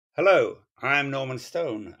Hello, I'm Norman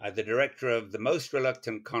Stone, the director of The Most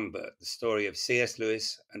Reluctant Convert, the story of C.S.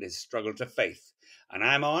 Lewis and his struggle to faith, and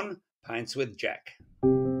I'm on Pints with Jack.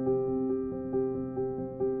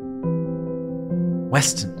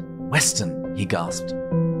 Weston, he gasped.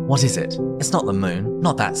 What is it? It's not the moon,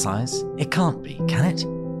 not that size. It can't be, can it?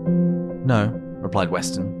 No, replied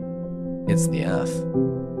Weston. It's the Earth.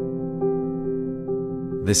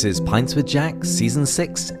 This is Pints with Jack, Season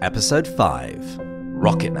 6, Episode 5,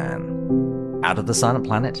 Rocketman. Out of the Silent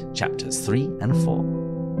Planet, Chapters 3 and 4.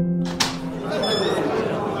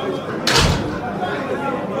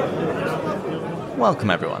 Welcome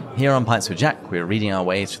everyone. Here on Pints with Jack, we're reading our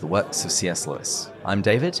way through the works of C.S. Lewis. I'm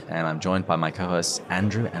David, and I'm joined by my co-hosts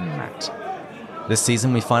Andrew and Matt. This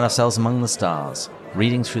season we find ourselves among the stars,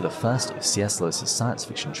 reading through the first of C.S. Lewis's science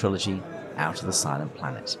fiction trilogy, Out of the Silent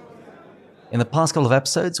Planet. In the past couple of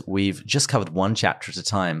episodes, we've just covered one chapter at a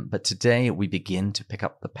time, but today we begin to pick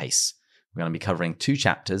up the pace. We're going to be covering 2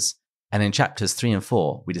 chapters, and in chapters 3 and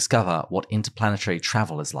 4, we discover what interplanetary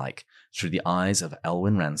travel is like through the eyes of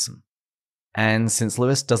Elwyn Ransom. And since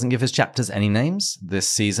Lewis doesn't give his chapters any names, this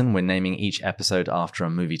season we're naming each episode after a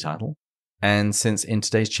movie title. And since in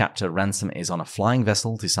today's chapter Ransom is on a flying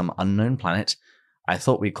vessel to some unknown planet, I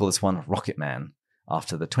thought we'd call this one Rocketman,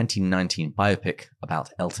 after the 2019 biopic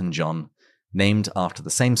about Elton John, named after the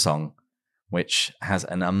same song, which has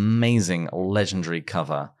an amazing legendary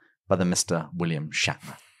cover by the Mr. William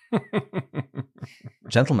Shatner.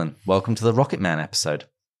 Gentlemen, welcome to the Rocketman episode.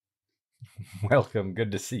 Welcome.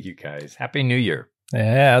 Good to see you guys. Happy New Year.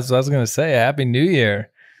 Yeah, that's what I was going to say. Happy New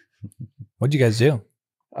Year. What'd you guys do?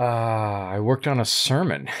 I worked on a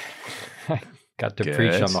sermon. I got to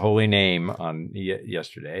preach on the Holy Name on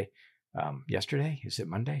yesterday. Yesterday? Is it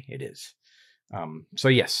Monday? It is. So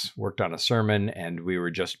yes, worked on a sermon, and we were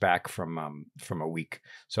just back from a week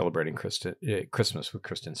celebrating Christmas with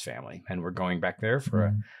Kristen's family, and we're going back there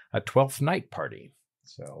for a 12th night party.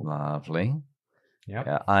 So lovely. Yep.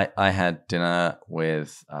 Yeah, I had dinner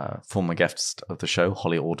with former guest of the show,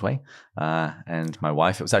 Holly Ordway, and my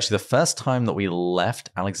wife. It was actually the first time that we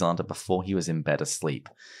left Alexander before he was in bed asleep.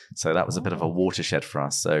 So that was a bit of a watershed for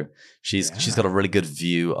us. So she's got a really good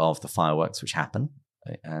view of the fireworks which happen.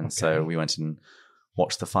 And so we went and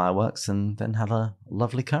watched the fireworks and then had a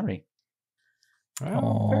lovely curry.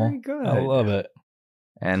 Oh, very good. I love it.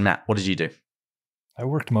 And Matt, what did you do? I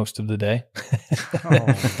worked most of the day.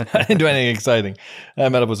 I didn't do anything exciting. I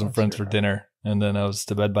met up with some friends for dinner, and then I was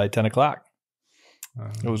to bed by 10 o'clock.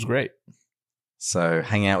 It was great. So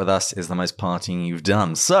hanging out with us is the most partying you've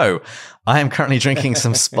done. So I am currently drinking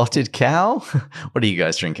some Spotted Cow. What are you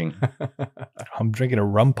guys drinking? I'm drinking a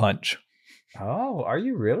rum punch. Oh, are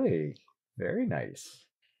you really? Very nice.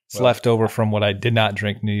 It's left over from what I did not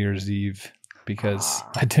drink New Year's Eve because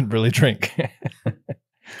I didn't really drink.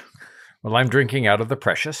 Well, I'm drinking out of the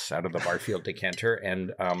Barfield decanter,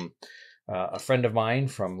 and a friend of mine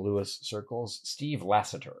from Lewis circles, Steve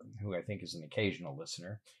Lassiter, who I think is an occasional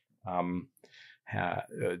listener,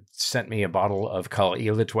 sent me a bottle of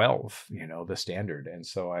Caol 12, the standard, and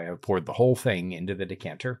so I have poured the whole thing into the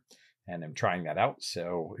decanter. And I'm trying that out.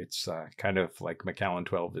 So it's kind of like Macallan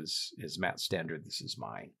 12 is Matt's standard. This is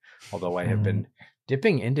mine. Although I have been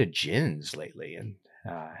dipping into gins lately and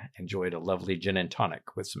enjoyed a lovely gin and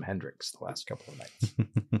tonic with some Hendrix the last couple of nights.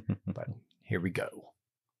 But here we go.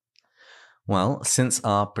 Well, since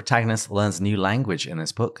our protagonist learns a new language in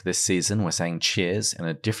this book, this season we're saying cheers in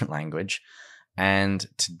a different language. And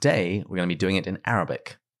today we're going to be doing it in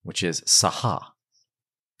Arabic, which is Saha.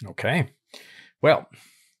 Okay. Well,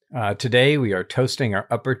 today we are toasting our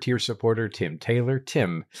upper tier supporter, Tim Taylor.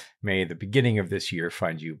 Tim, may the beginning of this year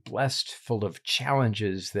find you blessed, full of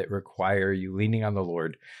challenges that require you leaning on the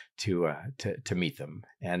Lord to meet them,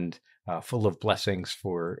 and full of blessings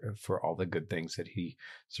for all the good things that he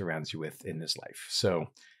surrounds you with in this life. So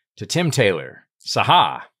to Tim Taylor,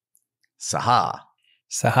 Saha. Saha.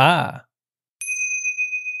 Saha.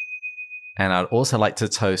 And I'd also like to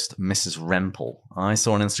toast Mrs. Rempel. I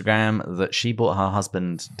saw on Instagram that she bought her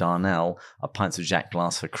husband, Darnell, a Pints of Jack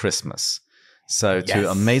glass for Christmas. So to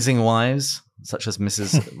amazing wives, such as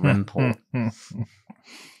Mrs. Rempel.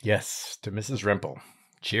 Yes, to Mrs. Rempel.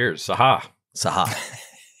 Cheers. Saha. Saha.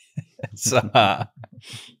 Saha.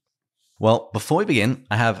 Well, before we begin,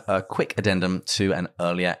 I have a quick addendum to an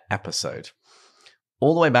earlier episode.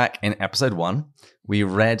 All the way back in episode 1, we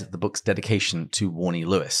read the book's dedication to Warnie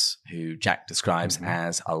Lewis, who Jack describes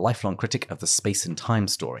as a lifelong critic of the space and time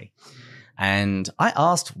story. And I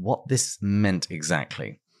asked what this meant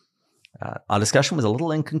exactly. Our discussion was a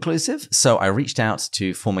little inconclusive, so I reached out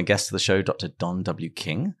to former guest of the show, Dr. Don W.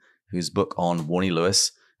 King, whose book on Warnie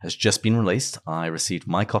Lewis has just been released. I received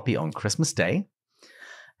my copy on Christmas Day.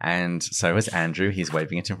 And so has Andrew. He's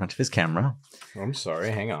waving it in front of his camera. I'm sorry.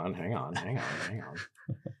 Hang on.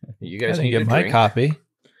 You guys I need didn't a get my drink. copy.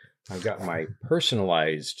 I've got my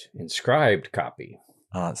personalized, inscribed copy.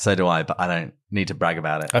 So do I, but I don't need to brag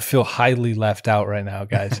about it. I feel highly left out right now,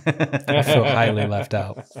 guys. I feel highly left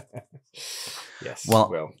out. Yes.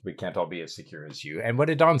 Well, We can't all be as secure as you. And what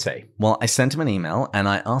did Don say? Well, I sent him an email and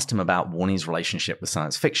I asked him about Warney's relationship with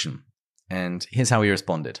science fiction. And here's how he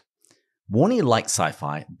responded. Warney liked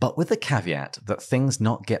sci-fi, but with the caveat that things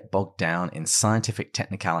not get bogged down in scientific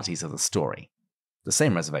technicalities of the story. The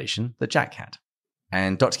same reservation that Jack had.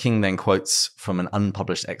 And Dr. King then quotes from an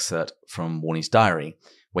unpublished excerpt from Warney's diary,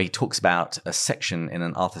 where he talks about a section in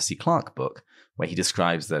an Arthur C. Clarke book, where he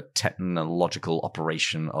describes the technological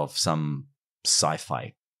operation of some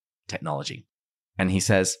sci-fi technology. And he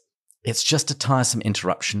says, "It's just a tiresome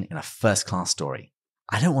interruption in a first-class story.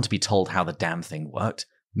 I don't want to be told how the damn thing worked,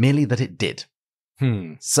 merely that it did."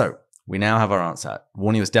 So, we now have our answer.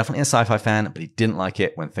 Warney was definitely a sci-fi fan, but he didn't like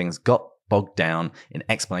it when things got bogged down in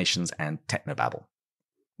explanations and technobabble.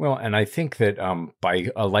 Well, and I think that by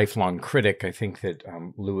a lifelong critic, I think that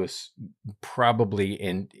Lewis probably,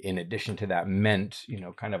 in addition to that, meant,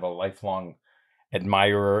 kind of a lifelong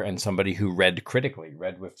admirer and somebody who read critically,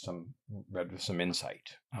 read with some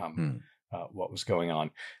insight. What was going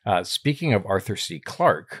on. Speaking of Arthur C.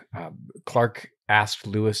 Clarke, Clarke asked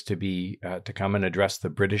Lewis to come and address the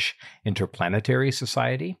British Interplanetary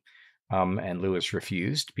Society, and Lewis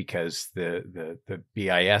refused because the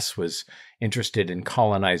BIS was interested in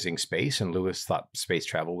colonizing space, and Lewis thought space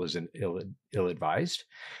travel was ill-advised.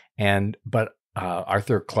 But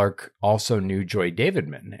Arthur Clarke also knew Joy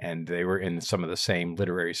Davidman, and they were in some of the same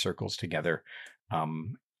literary circles together.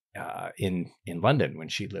 In London when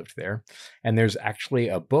she lived there. And there's actually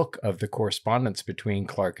a book of the correspondence between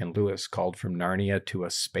Clarke and Lewis called From Narnia to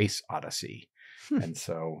a Space Odyssey. And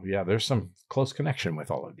so, there's some close connection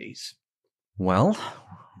with all of these. Well,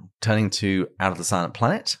 turning to Out of the Silent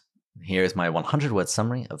Planet, here is my 100-word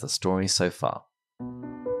summary of the story so far.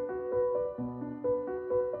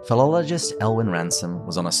 Philologist Elwyn Ransom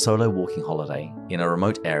was on a solo walking holiday in a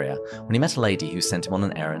remote area when he met a lady who sent him on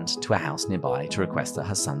an errand to a house nearby to request that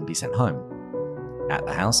her son be sent home. At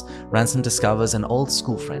the house, Ransom discovers an old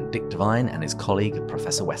school friend, Dick Devine, and his colleague,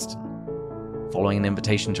 Professor Weston. Following an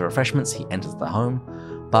invitation to refreshments, he enters the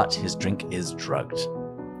home, but his drink is drugged.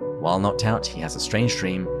 While knocked out, he has a strange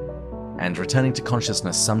dream, and returning to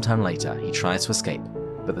consciousness sometime later, he tries to escape,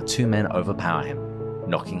 but the two men overpower him,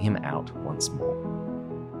 knocking him out once more.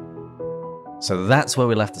 So that's where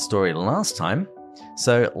we left the story last time.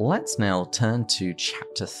 So let's now turn to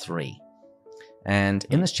chapter 3. And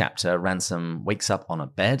in this chapter, Ransom wakes up on a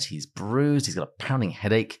bed. He's bruised, he's got a pounding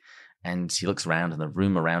headache, and he looks around, and the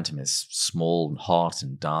room around him is small and hot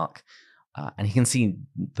and dark. And he can see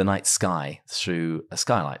the night sky through a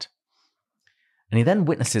skylight. And he then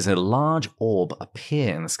witnesses a large orb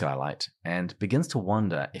appear in the skylight and begins to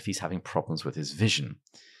wonder if he's having problems with his vision.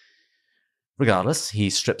 Regardless, he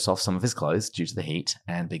strips off some of his clothes due to the heat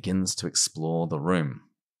and begins to explore the room.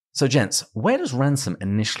 So, gents, where does Ransom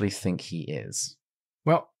initially think he is?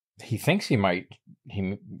 Well, he thinks he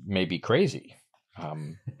may be crazy.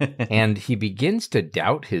 And he begins to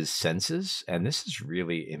doubt his senses, and this is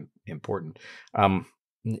really important.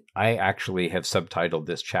 I actually have subtitled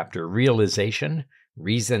this chapter Realization,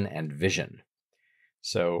 Reason, and Vision.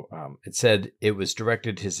 So it said it was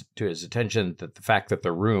directed to his attention that the fact that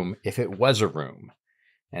the room, if it was a room,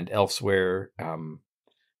 and elsewhere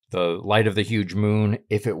the light of the huge moon,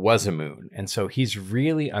 if it was a moon. And so he's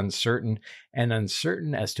really uncertain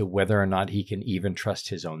as to whether or not he can even trust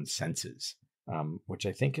his own senses, which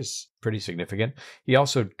I think is pretty significant. He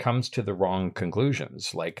also comes to the wrong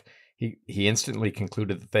conclusions. Like he instantly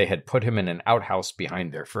concluded that they had put him in an outhouse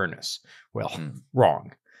behind their furnace. Well,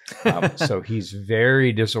 wrong. So he's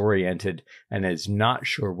very disoriented and is not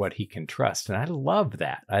sure what he can trust. And I love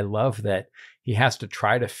that. I love that he has to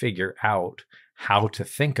try to figure out how to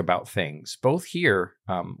think about things, both here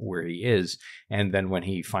where he is, and then when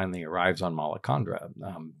he finally arrives on Malacandra.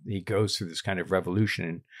 He goes through this kind of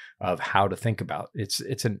revolution of how to think about it.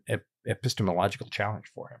 It's an epistemological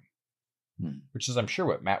challenge for him, which is, I'm sure,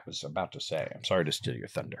 what Matt was about to say. I'm sorry to steal your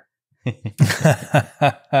thunder.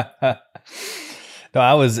 No,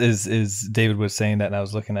 I was as David was saying that, and I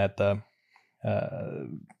was looking at the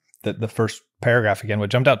first paragraph again. What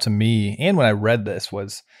jumped out to me, and when I read this,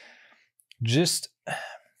 was just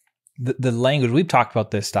the language. We've talked about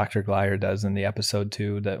this. Dr. Glyer does in the episode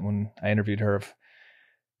too. That when I interviewed her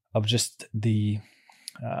of just the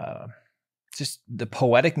just the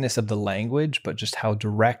poeticness of the language, but just how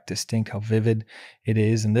direct, distinct, how vivid it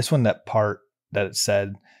is. And this one, that part that it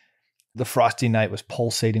said, the frosty night was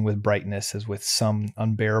pulsating with brightness as with some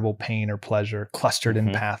unbearable pain or pleasure, clustered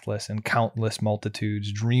and pathless in countless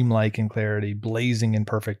multitudes, dreamlike in clarity, blazing in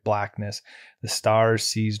perfect blackness. The stars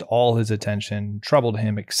seized all his attention, troubled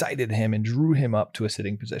him, excited him, and drew him up to a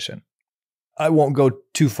sitting position. I won't go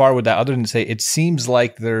too far with that other than to say it seems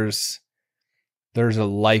like there's a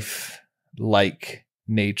life-like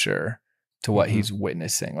nature to what he's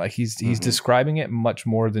witnessing. Like he's describing it much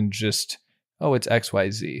more than just, oh, it's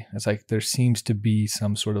XYZ. It's like there seems to be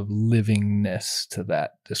some sort of livingness to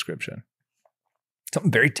that description.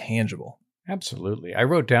 Something very tangible. Absolutely.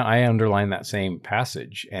 I underlined that same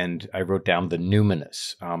passage, and I wrote down the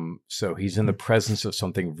numinous. So he's in the presence of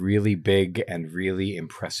something really big and really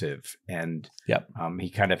impressive. And he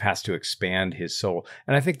kind of has to expand his soul.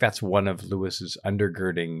 And I think that's one of Lewis's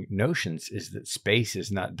undergirding notions, is that space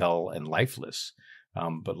is not dull and lifeless.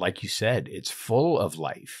 But like you said, it's full of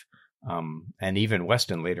life. And even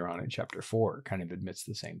Weston later on in chapter 4 kind of admits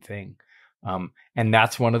the same thing. And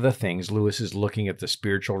that's one of the things Lewis is looking at, the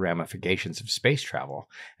spiritual ramifications of space travel.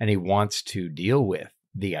 And he wants to deal with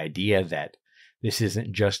the idea that this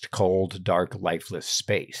isn't just cold, dark, lifeless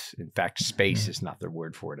space. In fact, space is not the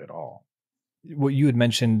word for it at all. What you had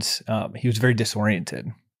mentioned, he was very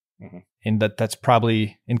disoriented, and that's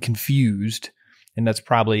probably, and confused, and that's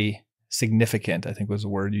probably significant, I think was the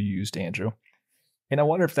word you used, Andrew. And I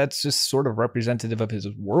wonder if that's just sort of representative of his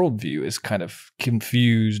worldview, is kind of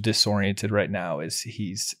confused, disoriented right now, as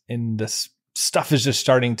he's in this stuff is just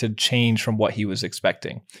starting to change from what he was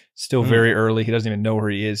expecting. Still very early. He doesn't even know where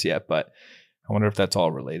he is yet, but I wonder if that's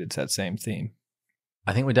all related to that same theme.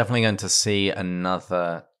 I think we're definitely going to see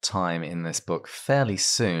another time in this book fairly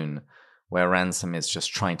soon where Ransom is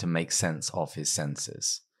just trying to make sense of his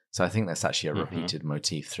senses. So I think that's actually a repeated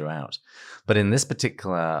motif throughout. But in this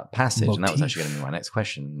particular passage, and that was actually going to be my next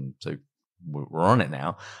question, so we're on it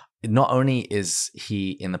now, not only is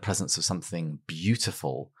he in the presence of something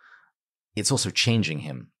beautiful, it's also changing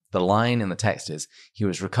him. The line in the text is, he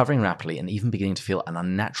was recovering rapidly and even beginning to feel an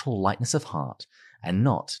unnatural lightness of heart and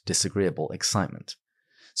not disagreeable excitement.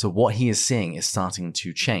 So what he is seeing is starting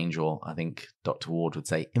to change, or I think Dr. Ward would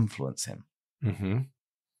say influence him.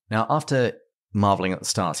 Now, after marveling at the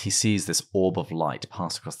stars, he sees this orb of light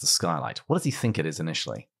pass across the skylight. What does he think it is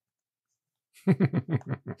initially?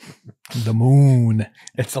 The moon.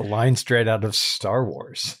 It's a line straight out of Star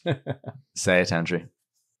Wars. Say it, Andrew.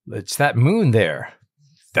 It's that moon there.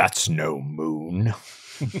 That's no moon.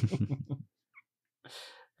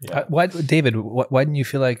 Why, David, why didn't you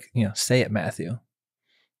feel like, say it, Matthew?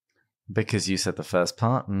 Because you said the first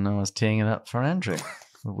part and I was teeing it up for Andrew.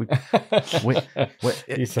 And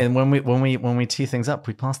when we tee things up,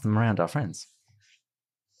 we pass them around our friends.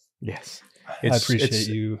 Yes, I appreciate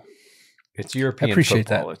you. It's European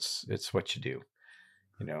football. That. It's what you do.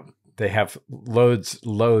 They have loads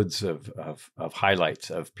of highlights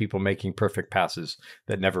of people making perfect passes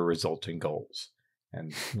that never result in goals,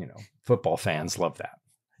 and football fans love that.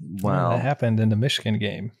 Well, that happened in the Michigan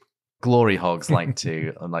game. Glory hogs like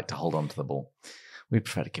to hold on to the ball. We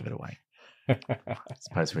prefer to give it away. I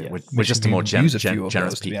suppose we're just a more generous people.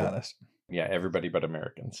 To be honest. Yeah, everybody but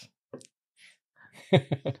Americans. I'm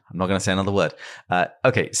not going to say another word.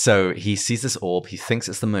 Okay, so he sees this orb. He thinks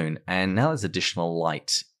it's the moon, and now there's additional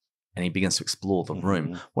light, and he begins to explore the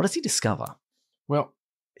room. What does he discover? Well,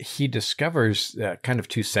 he discovers kind of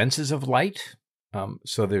two senses of light.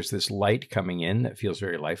 So there's this light coming in that feels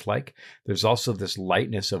very lifelike. There's also this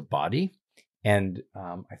lightness of body. And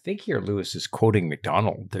I think here Lewis is quoting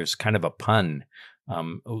MacDonald. There's kind of a pun.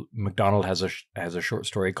 MacDonald has a short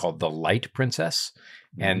story called The Light Princess,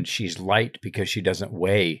 and she's light because she doesn't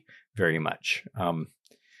weigh very much.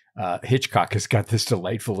 Hitchcock has got this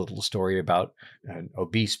delightful little story about an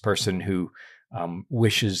obese person who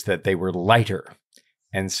wishes that they were lighter,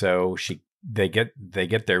 and so they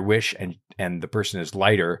get their wish, and the person is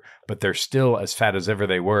lighter, but they're still as fat as ever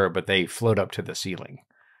they were, but they float up to the ceiling.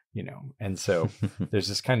 And so there's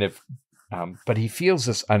this kind of, but he feels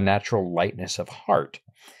this unnatural lightness of heart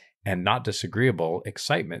and not disagreeable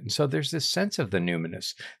excitement. And so there's this sense of the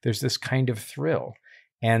numinous. There's this kind of thrill.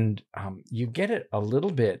 And you get it a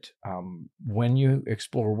little bit when you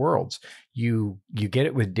explore worlds. You get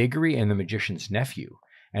it with Diggory and the Magician's Nephew.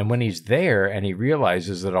 And when he's there and he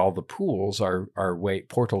realizes that all the pools are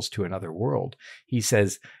portals to another world, he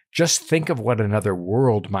says, just think of what another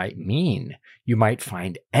world might mean. You might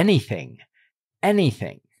find anything. And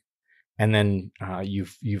then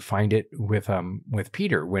you find it with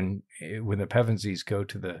Peter when the Pevensies go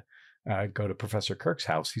to go to Professor Kirk's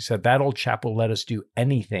house. He said, that old chap will let us do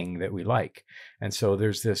anything that we like. And so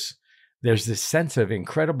there's this sense of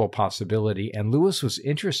incredible possibility. And Lewis was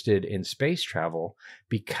interested in space travel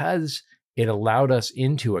because it allowed us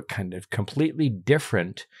into a kind of completely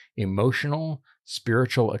different emotional,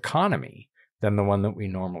 spiritual economy than the one that we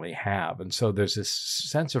normally have. And so there's this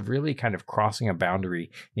sense of really kind of crossing a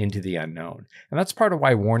boundary into the unknown. And that's part of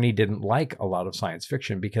why Warney didn't like a lot of science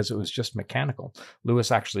fiction, because it was just mechanical.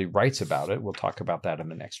 Lewis actually writes about it. We'll talk about that in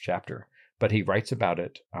the next chapter. But he writes about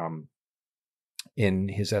it in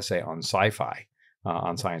his essay on sci-fi,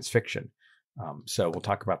 on science fiction. So we'll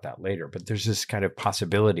talk about that later. But there's this kind of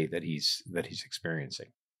possibility that he's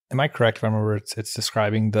experiencing. Am I correct if I remember it's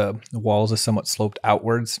describing the walls as somewhat sloped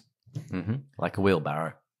outwards? Mm-hmm. Like a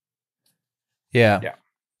wheelbarrow. Yeah. Yeah.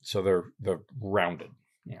 So they're rounded.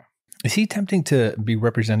 Yeah. Is he attempting to be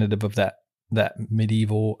representative of that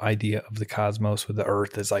medieval idea of the cosmos, with the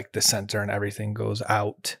earth as like the center and everything goes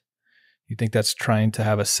out? You think that's trying to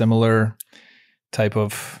have a similar type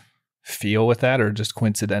of feel with that, or just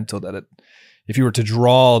coincidental that if you were to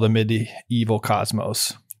draw the medieval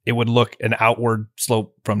cosmos, it would look an outward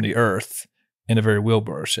slope from the earth in a very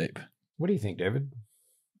wheelbarrow shape? What do you think, David?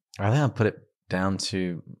 I think I'd put it down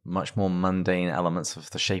to much more mundane elements of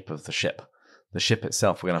the shape of the ship. The ship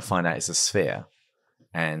itself, we're going to find out, is a sphere.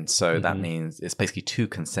 And so that means it's basically two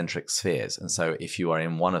concentric spheres. And so if you are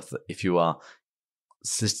if you are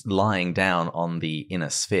lying down on the inner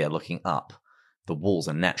sphere looking up, the walls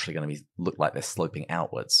are naturally going to look like they're sloping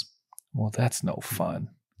outwards. Well, that's no fun.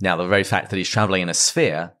 Now, the very fact that he's traveling in a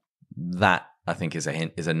sphere, that I think is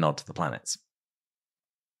a nod to the planets.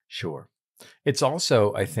 Sure. It's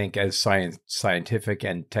also, I think, as scientific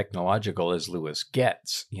and technological as Lewis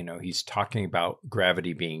gets, he's talking about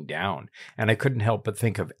gravity being down. And I couldn't help but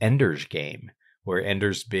think of Ender's Game, where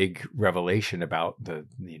Ender's big revelation about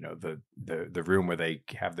the room where they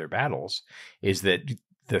have their battles is that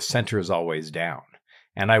the center is always down.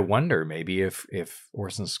 And I wonder maybe if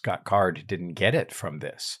Orson Scott Card didn't get it from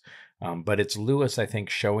this. But it's Lewis, I think,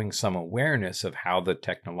 showing some awareness of how the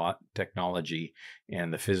technology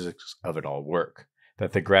and the physics of it all work.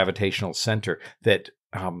 That the gravitational center, that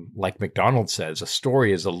like MacDonald says, a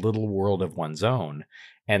story is a little world of one's own.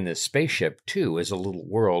 And this spaceship, too, is a little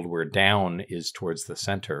world where down is towards the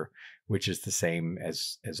center, which is the same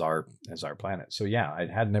as our planet. So, yeah, I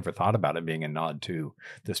had never thought about it being a nod to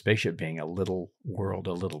the spaceship being a little world,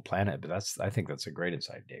 a little planet. But I think that's a great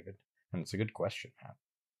insight, David. And it's a good question, Matt.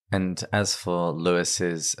 And as for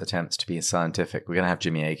Lewis's attempts to be scientific, we're going to have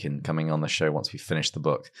Jimmy Akin coming on the show once we finish the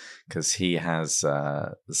book, because he has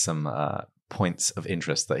some points of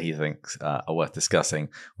interest that he thinks are worth discussing,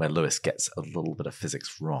 where Lewis gets a little bit of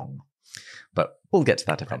physics wrong. But we'll get to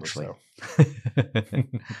that eventually. So.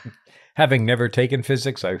 Having never taken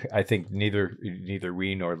physics, I think neither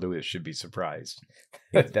we nor Lewis should be surprised.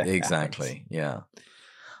 Exactly, yeah.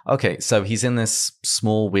 Okay, so he's in this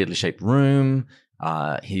small, weirdly shaped room.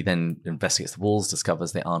 He then investigates the walls,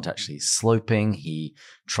 discovers they aren't actually sloping. He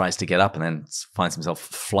tries to get up and then finds himself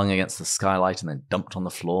flung against the skylight and then dumped on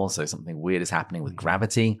the floor. So something weird is happening with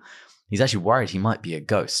gravity. He's actually worried he might be a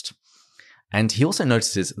ghost. And he also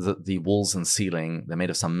notices that the walls and ceiling, they're made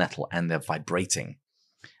of some metal and they're vibrating.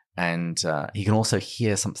 And he can also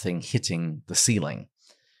hear something hitting the ceiling.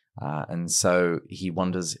 And so he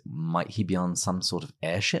wonders, might he be on some sort of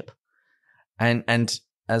airship? And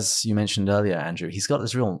as you mentioned earlier, Andrew, he's got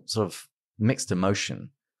this real sort of mixed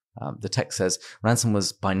emotion. The text says, Ransom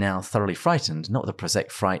was by now thoroughly frightened, not the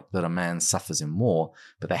prosaic fright that a man suffers in war,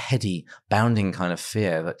 but the heady, bounding kind of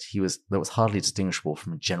fear that was hardly distinguishable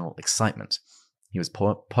from a general excitement. He was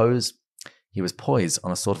poised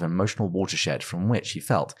on a sort of emotional watershed from which he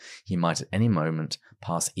felt he might at any moment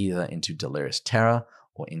pass either into delirious terror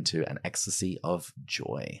or into an ecstasy of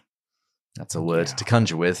joy. That's a word to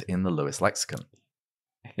conjure with in the Lewis lexicon.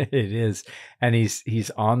 It is. And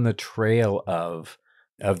he's on the trail of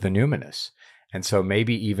the numinous. And so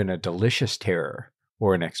maybe even a delicious terror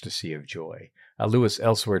or an ecstasy of joy. Lewis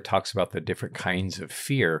elsewhere talks about the different kinds of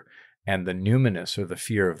fear, and the numinous, or the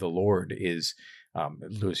fear of the Lord, is,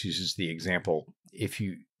 Lewis uses the example, if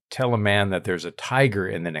you tell a man that there's a tiger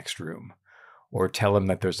in the next room, or tell him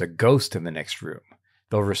that there's a ghost in the next room,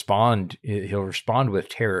 he'll respond with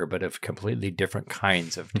terror, but of completely different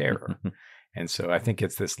kinds of terror. And so I think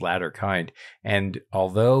it's this latter kind. And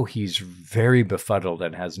although he's very befuddled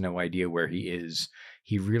and has no idea where he is,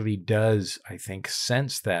 he really does, I think,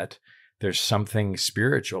 sense that there's something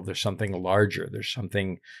spiritual, there's something larger, there's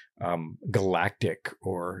something galactic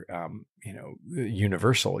or,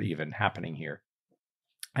 universal even happening here.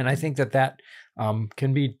 And I think that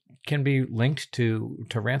can be linked to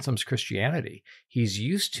Ransom's Christianity. He's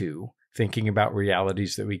used to thinking about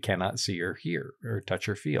realities that we cannot see or hear or touch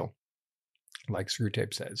or feel, like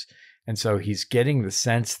Screwtape says. And so he's getting the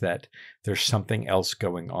sense that there's something else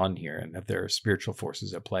going on here and that there are spiritual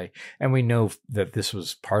forces at play. And we know that this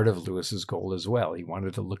was part of Lewis's goal as well. He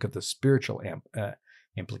wanted to look at the spiritual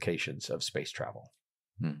implications of space travel.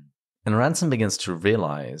 And Ransom begins to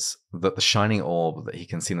realize that the shining orb that he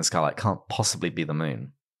can see in the skylight can't possibly be the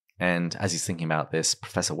moon. And as he's thinking about this,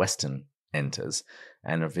 Professor Weston enters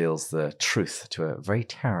and reveals the truth to a very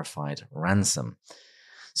terrified Ransom.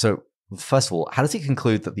 So, first of all, how does he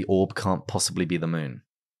conclude that the orb can't possibly be the moon?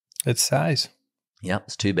 Its size. Yep,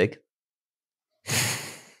 it's too big.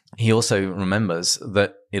 He also remembers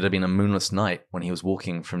that it had been a moonless night when he was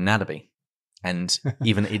walking from Nadaby. And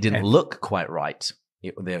even it didn't look quite right.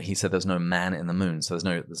 He said there's no man in the moon. So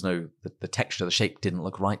the texture, the shape didn't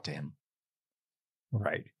look right to him.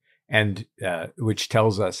 Right. And which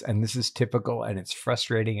tells us, and this is typical and it's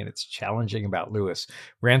frustrating and it's challenging about Lewis,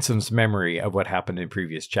 Ransom's memory of what happened in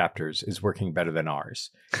previous chapters is working better than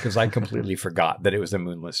ours, because I completely forgot that it was a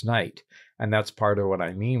moonless night. And that's part of what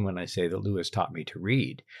I mean when I say that Lewis taught me to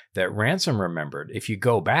read, that Ransom remembered. If you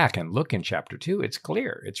go back and look in chapter 2, it's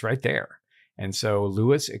clear. It's right there. And so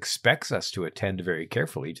Lewis expects us to attend very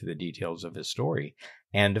carefully to the details of his story.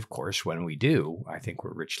 And of course, when we do, I think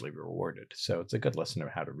we're richly rewarded. So it's a good lesson of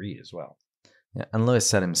how to read as well. Yeah, and Lewis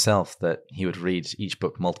said himself that he would read each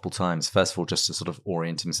book multiple times, first of all, just to sort of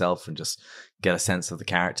orient himself and just get a sense of the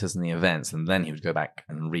characters and the events. And then he would go back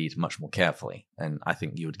and read much more carefully. And I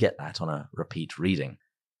think you would get that on a repeat reading.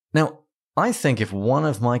 Now, I think if one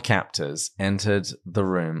of my captors entered the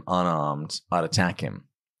room unarmed, I'd attack him.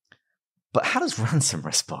 But how does Ransom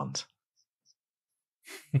respond?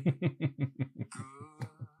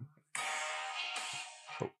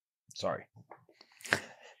 Oh, sorry.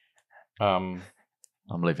 I'm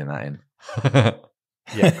leaving that in.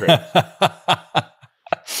 Yeah, great.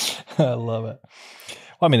 I love it.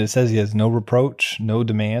 Well, I mean, it says he has no reproach, no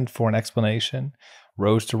demand for an explanation,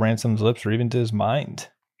 rose to Ransom's lips or even to his mind.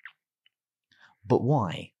 But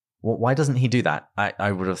why? Why doesn't he do that?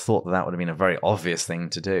 I would have thought that would have been a very obvious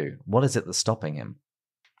thing to do. What is it that's stopping him?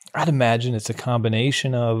 I'd imagine it's a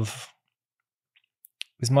combination of,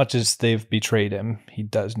 as much as they've betrayed him, he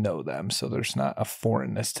does know them, so there's not a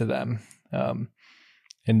foreignness to them. And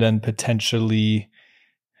then potentially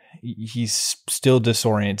he's still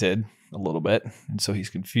disoriented a little bit, and so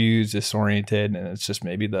he's confused, disoriented, and it's just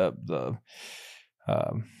maybe the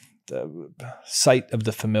sight of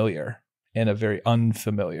the familiar in a very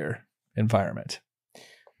unfamiliar environment.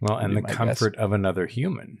 Well, and the comfort of another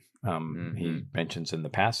human. He mentions in the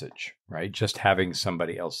passage, right? Just having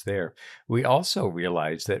somebody else there. We also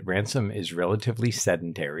realize that Ransom is relatively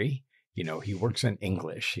sedentary. You know, he works in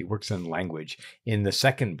English. He works in language. In the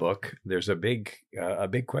second book, there's a big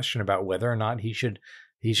question about whether or not he should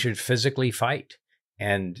physically fight.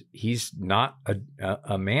 And he's not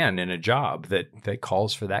a man in a job that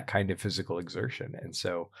calls for that kind of physical exertion. And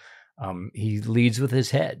so he leads with his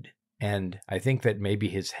head. And I think that maybe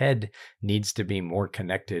his head needs to be more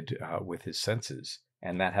connected with his senses.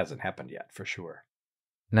 And that hasn't happened yet, for sure.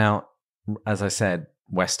 Now, as I said,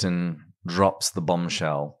 Weston drops the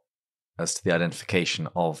bombshell as to the identification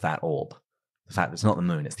of that orb. The fact that it's not the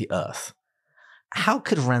moon, it's the Earth. How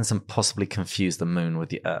could Ransom possibly confuse the moon with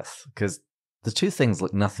the Earth? Because the two things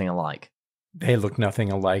look nothing alike. They look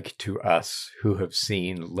nothing alike to us who have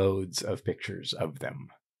seen loads of pictures of them.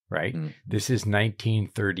 Right? This is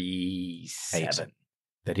 1937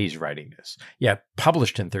 that he's writing this. Yeah,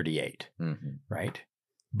 published in 38, right?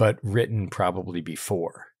 But written probably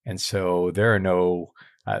before. And so there are no,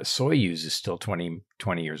 Soyuz is still 20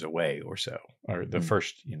 years away or so, or the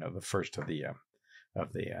first of the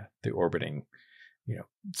orbiting,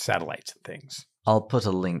 satellites and things. I'll put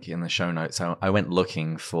a link in the show notes. So I went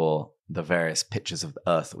looking for the various pictures of the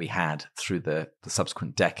Earth that we had through the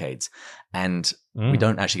subsequent decades. And we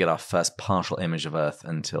don't actually get our first partial image of Earth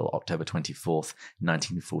until October 24th,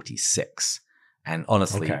 1946. And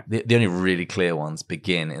honestly, the only really clear ones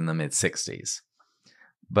begin in the mid-60s.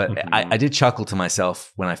 But I did chuckle to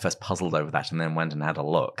myself when I first puzzled over that and then went and had a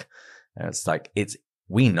look. And it's like,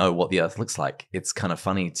 we know what the Earth looks like. It's kind of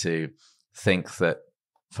funny to think that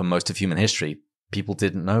for most of human history, people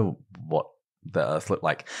didn't know what the Earth looked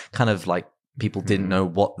like. Kind of like people didn't know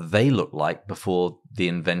what they looked like before the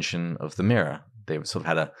invention of the mirror. They sort of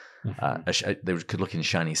had they could look in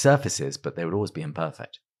shiny surfaces, but they would always be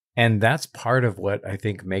imperfect. And that's part of what I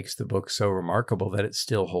think makes the book so remarkable, that it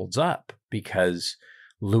still holds up, because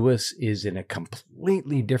Lewis is in a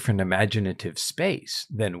completely different imaginative space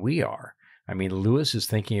than we are. I mean, Lewis is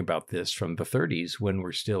thinking about this from the 30s when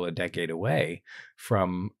we're still a decade away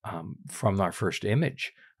from our first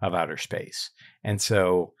image of outer space. And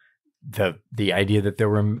so the idea that there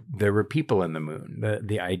were people in the moon,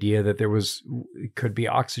 the idea that could be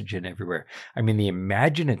oxygen everywhere. I mean, the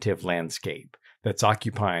imaginative landscape that's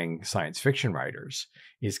occupying science fiction writers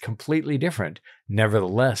is completely different.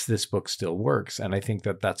 Nevertheless, this book still works, and I think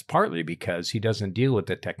that that's partly because he doesn't deal with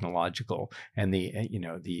the technological and the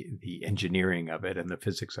engineering of it and the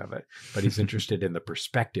physics of it, but he's interested in the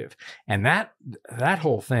perspective. And that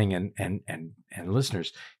whole thing, and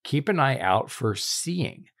listeners, keep an eye out for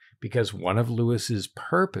seeing, because one of Lewis's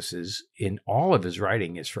purposes in all of his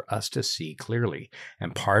writing is for us to see clearly.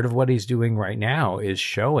 And part of what he's doing right now is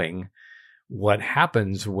showing what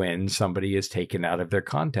happens when somebody is taken out of their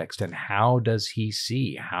context, and how does he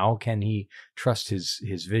see? How can he trust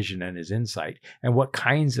his vision and his insight? And what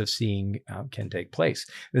kinds of seeing can take place?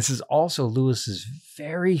 This is also Lewis's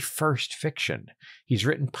very first fiction. He's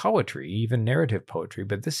written poetry, even narrative poetry,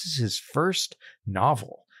 but this is his first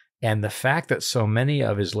novel. And the fact that so many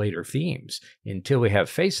of his later themes, Until We Have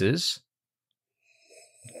Faces,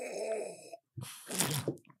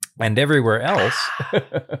 and everywhere else,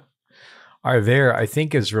 are there, I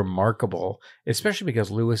think, is remarkable, especially because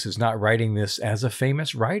Lewis is not writing this as a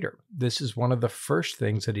famous writer. This is one of the first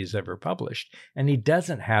things that he's ever published, and he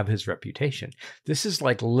doesn't have his reputation. This is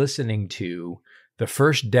like listening to the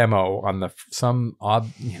first demo on some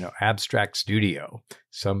abstract studio,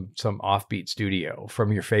 some offbeat studio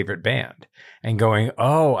from your favorite band, and going,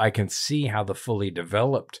 oh, I can see how the fully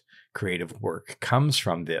developed creative work comes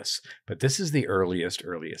from this, but this is the earliest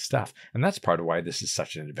stuff. And that's part of why this is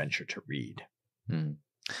such an adventure to read.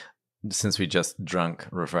 Since we just drunk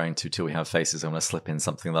referring to Till We Have Faces, I'm going to slip in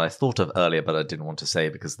something that I thought of earlier, but I didn't want to say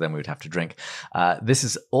because then we would have to drink. This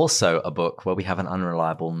is also a book where we have an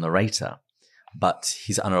unreliable narrator, but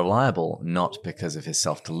he's unreliable not because of his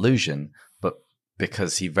self-delusion, but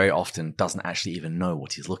because he very often doesn't actually even know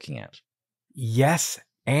what he's looking at. Yes,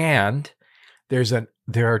 and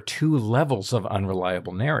there are two levels of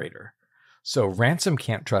unreliable narrator. So Ransom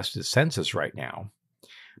can't trust his senses right now.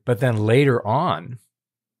 But then later on,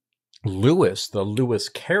 Lewis, the Lewis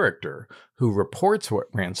character who reports what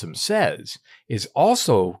Ransom says, is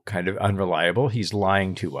also kind of unreliable. He's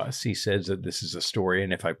lying to us. He says that this is a story,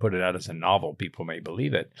 and if I put it out as a novel, people may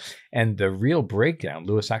believe it. And the real breakdown,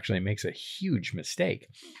 Lewis actually makes a huge mistake.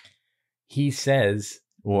 He says...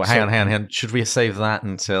 Well, hang on. Should we save that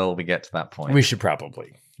until we get to that point? We should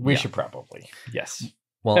probably. Yes.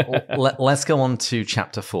 Well, let's go on to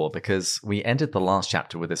chapter 4, because we ended the last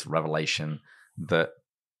chapter with this revelation that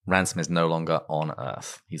Ransom is no longer on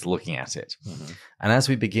Earth. He's looking at it. Mm-hmm. And as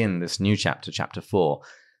we begin this new chapter, chapter 4,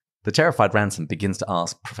 the terrified Ransom begins to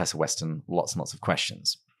ask Professor Weston lots and lots of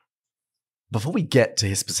questions. Before we get to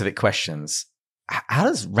his specific questions, how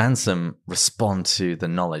does Ransom respond to the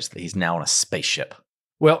knowledge that he's now on a spaceship?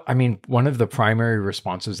 Well, I mean, one of the primary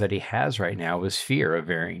responses that he has right now is fear of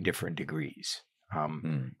varying different degrees.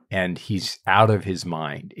 And he's out of his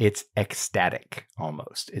mind. It's ecstatic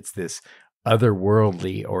almost. It's this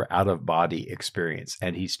otherworldly or out-of-body experience,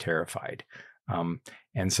 and he's terrified.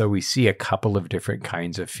 And so we see a couple of different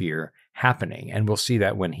kinds of fear happening, and we'll see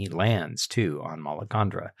that when he lands, too, on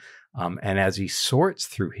Malacandra. And as he sorts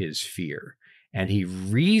through his fear, and he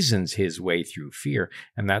reasons his way through fear.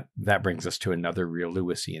 And that brings us to another real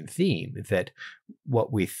Lewisian theme, that what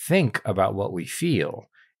we think about what we feel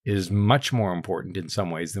is much more important in some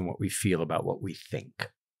ways than what we feel about what we think.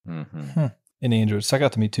 Mm-hmm. And Andrew, it stuck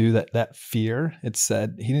out to me too, that fear, it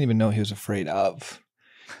said he didn't even know he was afraid of,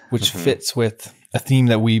 which fits with a theme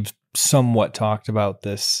that we've somewhat talked about,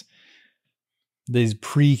 these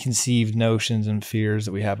preconceived notions and fears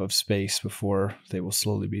that we have of space before they will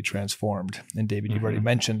slowly be transformed. And David, you've already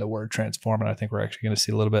mentioned the word transform, and I think we're actually going to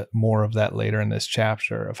see a little bit more of that later in this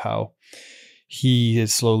chapter of how he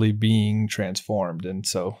is slowly being transformed. And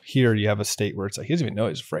so here you have a state where it's like he doesn't even know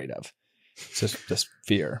he's afraid of. It's just this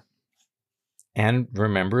fear. And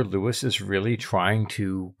remember, Lewis is really trying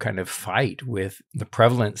to kind of fight with the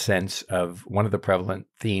prevalent sense of one of the prevalent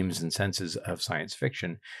themes and senses of science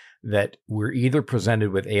fiction, that we're either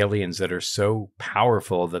presented with aliens that are so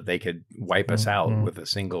powerful that they could wipe us out with a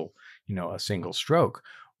single stroke,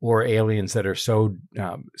 or aliens that are so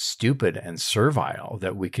stupid and servile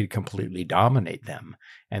that we could completely dominate them.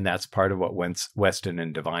 And that's part of what Weston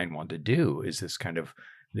and Devine want to do, is this kind of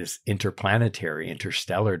this interplanetary,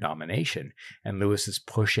 interstellar domination. And Lewis is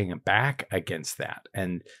pushing back against that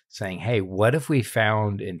and saying, hey, what if we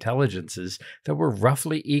found intelligences that were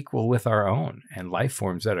roughly equal with our own and life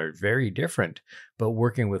forms that are very different, but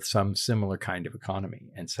working with some similar kind of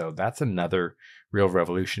economy? And so that's another real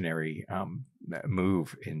revolutionary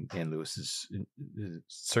move in Lewis's,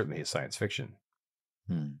 certainly his science fiction.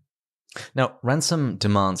 Now, Ransom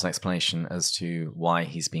demands an explanation as to why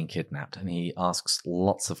he's being kidnapped, and he asks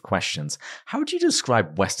lots of questions. How would you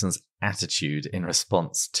describe Weston's attitude in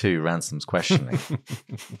response to Ransom's questioning?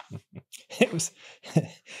 It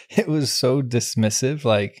was so dismissive.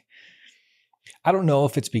 Like, I don't know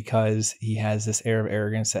if it's because he has this air of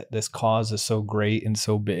arrogance that this cause is so great and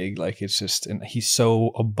so big. Like, it's just, and he's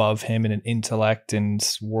so above him in an intellect and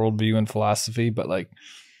worldview and philosophy, but like,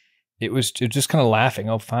 it was just kind of laughing.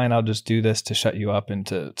 Oh, fine, I'll just do this to shut you up and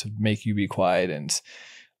to make you be quiet. And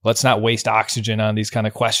let's not waste oxygen on these kind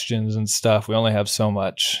of questions and stuff. We only have so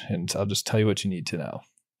much, and I'll just tell you what you need to know.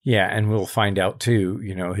 Yeah, and we'll find out too,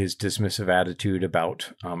 his dismissive attitude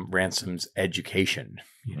about Ransom's education,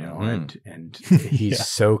 and he's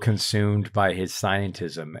so consumed by his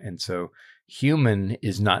scientism. And so human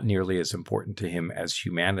is not nearly as important to him as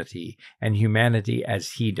humanity, and humanity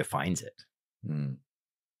as he defines it.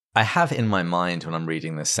 I have in my mind, when I'm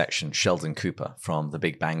reading this section, Sheldon Cooper from The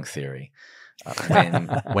Big Bang Theory,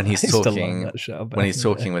 when he's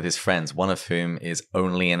talking with his friends, one of whom is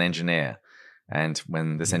only an engineer. And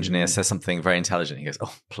when this engineer says something very intelligent, he goes,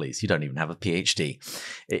 "Oh, please, you don't even have a PhD."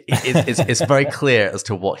 It's very clear as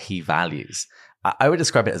to what he values. I would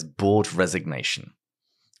describe it as bored resignation.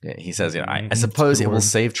 He says, I suppose it will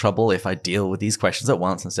save trouble if I deal with these questions at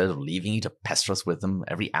once instead of leaving you to pester us with them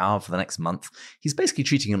every hour for the next month. He's basically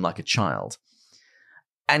treating him like a child.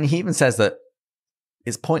 And he even says that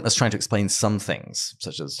it's pointless trying to explain some things,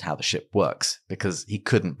 such as how the ship works, because he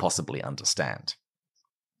couldn't possibly understand.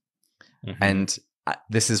 And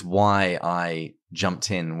this is why I jumped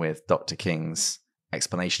in with Dr. King's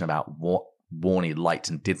explanation about what Warney liked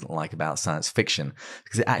and didn't like about science fiction,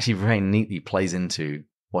 because it actually very neatly plays into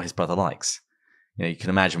what his brother likes. You can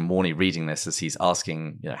imagine Warney reading this as he's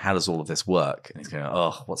asking, how does all of this work? And he's going,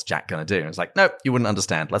 oh, what's Jack going to do? And it's like, nope, you wouldn't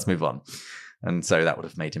understand. Let's move on. And so that would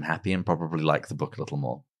have made him happy and probably like the book a little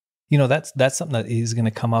more. That's something that is going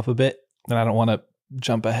to come up a bit. And I don't want to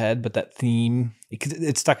jump ahead, but that theme,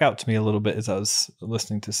 it stuck out to me a little bit as I was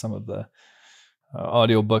listening to some of the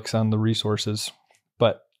audiobooks on the resources.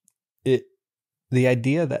 But the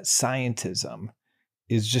idea that scientism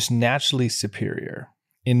is just naturally superior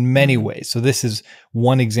in many ways. So this is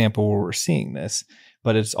one example where we're seeing this,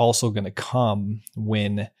 but it's also going to come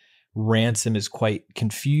when Ransom is quite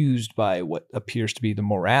confused by what appears to be the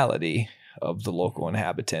morality of the local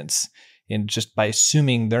inhabitants, and just by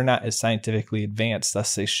assuming they're not as scientifically advanced,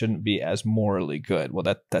 thus they shouldn't be as morally good. Well,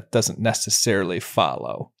 that doesn't necessarily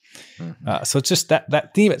follow. So it's just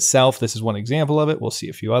that theme itself. This is one example of it. We'll see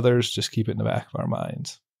a few others. Just keep it in the back of our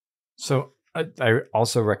minds. So I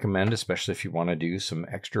also recommend, especially if you want to do some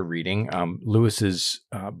extra reading, Lewis's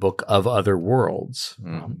book Of Other Worlds,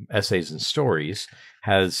 Essays and Stories,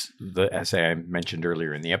 has the essay I mentioned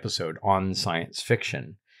earlier in the episode on science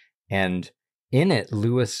fiction. And in it,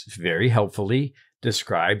 Lewis very helpfully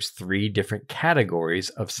describes 3 different categories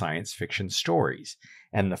of science fiction stories.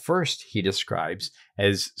 And the first he describes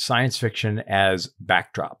as science fiction as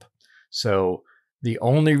backdrop. So the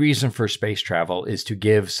only reason for space travel is to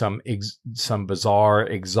give some bizarre,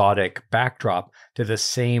 exotic backdrop to the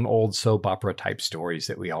same old soap opera type stories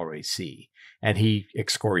that we already see. And he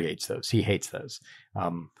excoriates those. He hates those.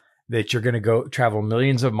 That you're going to go travel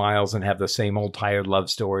millions of miles and have the same old tired love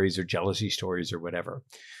stories or jealousy stories or whatever.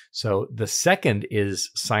 So the second is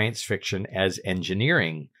science fiction as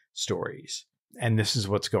engineering stories. And this is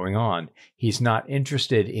what's going on. He's not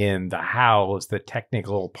interested in the hows, the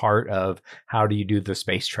technical part of how do you do the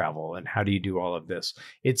space travel and how do you do all of this.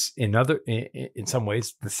 It's in some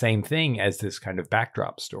ways the same thing as this kind of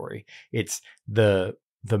backdrop story. It's the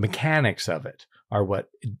mechanics of it are what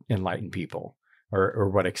enlighten people or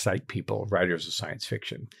what excite people, writers of science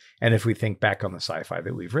fiction. And if we think back on the sci-fi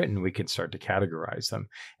that we've written, we can start to categorize them.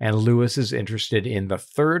 And Lewis is interested in the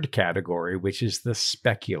third category, which is the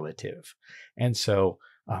speculative. And so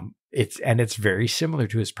it's very similar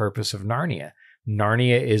to his purpose of Narnia.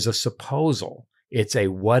 Narnia is a supposal. It's a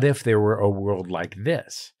what if there were a world like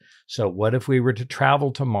this. So what if we were to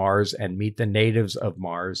travel to Mars and meet the natives of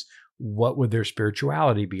Mars? What would their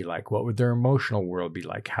spirituality be like? What would their emotional world be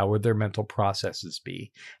like? How would their mental processes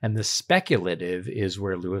be? And the speculative is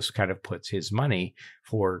where Lewis kind of puts his money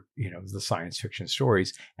for, the science fiction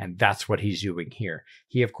stories. And that's what he's doing here.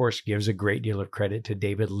 He, of course, gives a great deal of credit to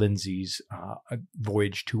David Lindsay's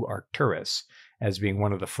Voyage to Arcturus as being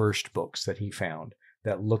one of the first books that he found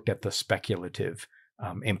that looked at the speculative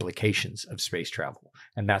implications of space travel.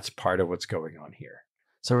 And that's part of what's going on here.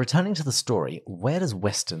 So returning to the story, where does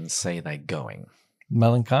Weston say they're going?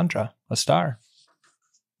 Melanchthra, a star.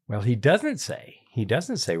 Well, he doesn't say. He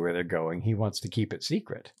doesn't say where they're going. He wants to keep it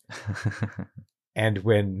secret. And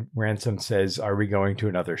when Ransom says, "Are we going to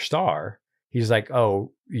another star?" He's like,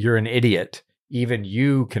 "Oh, you're an idiot. Even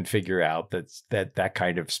you can figure out that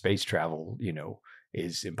kind of space travel,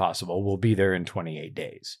 is impossible. We'll be there in 28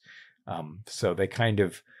 days." So they kind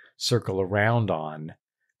of circle around on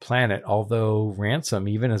planet, although Ransom,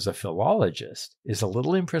 even as a philologist, is a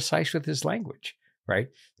little imprecise with his language, right?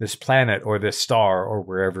 This planet or this star or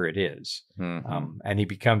wherever it is. Mm-hmm. And he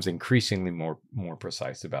becomes increasingly more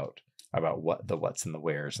precise about what the what's and the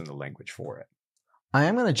where's and the language for it. I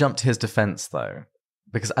am going to jump to his defense, though,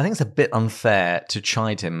 because I think it's a bit unfair to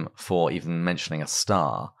chide him for even mentioning a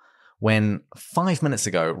star, when 5 minutes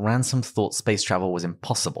ago, Ransom thought space travel was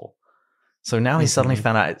impossible. So now he suddenly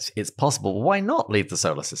found out it's possible. Why not leave the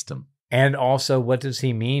solar system? And also, what does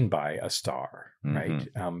he mean by a star, right?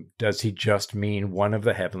 Does he just mean one of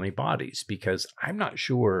the heavenly bodies? Because I'm not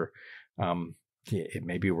sure. It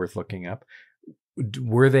may be worth looking up.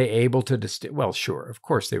 Were they able to distinguish? Well, sure. Of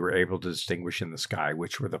course, they were able to distinguish in the sky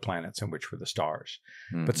which were the planets and which were the stars.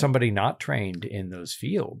 But somebody not trained in those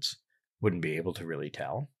fields wouldn't be able to really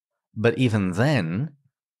tell. But even then,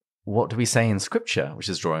 what do we say in scripture, which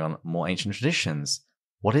is drawing on more ancient traditions?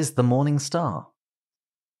 What is the morning star?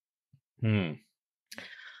 The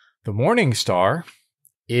morning star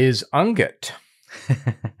is Ungut.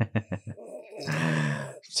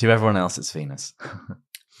 To everyone else, it's Venus.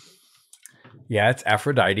 Yeah, it's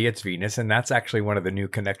Aphrodite, it's Venus, and that's actually one of the new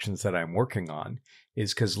connections that I'm working on,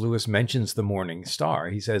 is because Lewis mentions the morning star.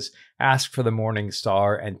 He says, "Ask for the morning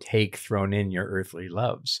star and take thrown in your earthly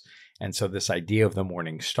loves." And so this idea of the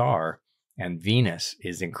morning star and Venus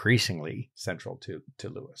is increasingly central to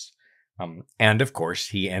Lewis. And of course,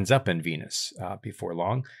 he ends up in Venus before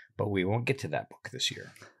long, but we won't get to that book this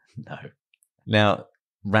year. No. Now,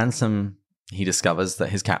 Ransom, he discovers that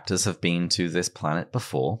his captors have been to this planet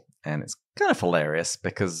before, and it's kind of hilarious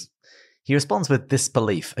because he responds with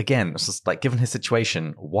disbelief. Again, it's just like, given his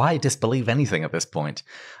situation, why disbelieve anything at this point?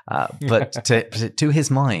 But to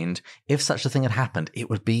his mind, if such a thing had happened,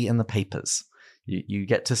 it would be in the papers. You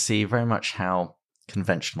get to see very much how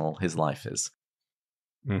conventional his life is.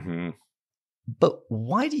 Mm-hmm. But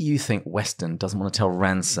why do you think Weston doesn't want to tell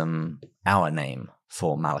Ransom our name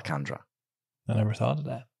for Melanchthra? I never thought of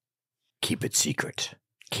that. Keep it secret.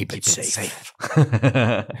 Keep it safe.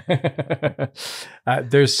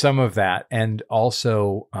 There's some of that. And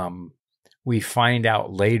also, we find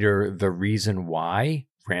out later the reason why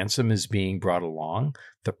Ransom is being brought along,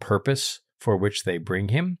 the purpose for which they bring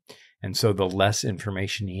him. And so the less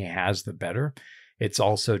information he has, the better. It's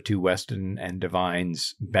also to Weston and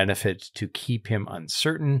Divine's benefit to keep him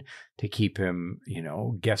uncertain, to keep him,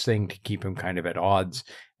 guessing, to keep him kind of at odds,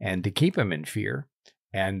 and to keep him in fear.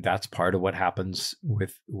 And that's part of what happens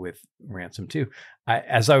with Ransom too.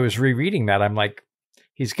 As I was rereading that, I'm like,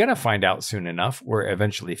 he's going to find out soon enough, or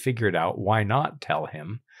eventually figure it out. Why not tell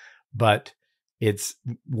him? But it's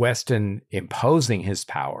Weston imposing his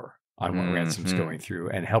power on what Ransom's going through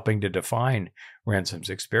and helping to define Ransom's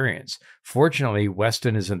experience. Fortunately,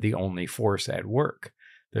 Weston isn't the only force at work.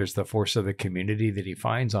 There's the force of the community that he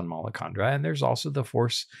finds on Melanchthra, and there's also the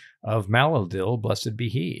force of Maladil, blessed be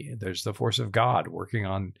he. There's the force of God working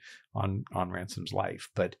on Ransom's life,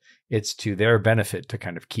 but it's to their benefit to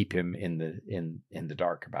kind of keep him in the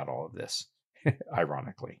dark about all of this,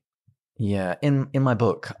 ironically. Yeah, in my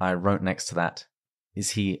book, I wrote next to that,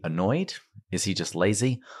 is he annoyed? Is he just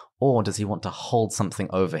lazy? Or does he want to hold something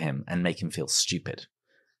over him and make him feel stupid?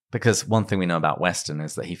 Because one thing we know about Weston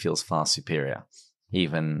is that he feels far superior. He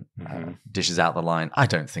even dishes out the line, "I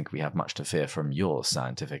don't think we have much to fear from your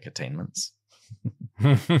scientific attainments."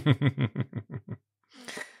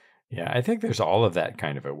 Yeah, I think there's all of that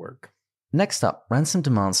kind of at work. Next up, Ransom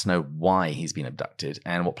demands to know why he's been abducted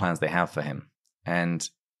and what plans they have for him. And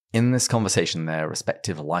in this conversation, their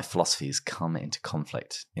respective life philosophies come into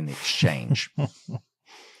conflict in the exchange.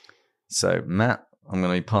 So, Matt, I'm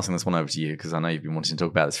going to be passing this one over to you because I know you've been wanting to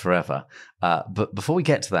talk about this forever. But before we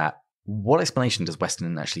get to that, What explanation does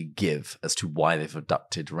Weston actually give as to why they've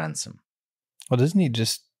abducted Ransom? Well, doesn't he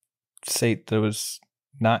just say that it was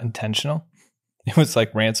not intentional? It was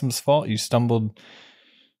like Ransom's fault. You stumbled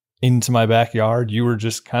into my backyard. You were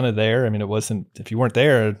just kind of there. I mean, it wasn't, if you weren't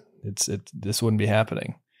there, this wouldn't be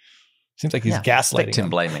happening. Seems like he's gaslighting victim him.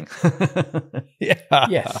 blaming. Yeah.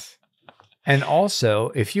 Yes. And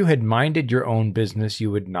also, if you had minded your own business, you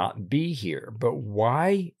would not be here. But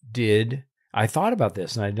why did, I thought about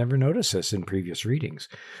this and I'd never noticed this in previous readings.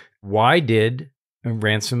 Why did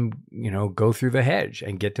Ransom, go through the hedge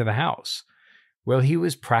and get to the house? Well, he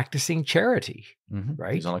was practicing charity,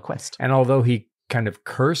 right? He's on a quest. And although he kind of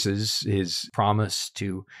curses his promise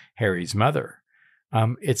to Harry's mother,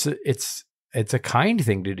 it's a kind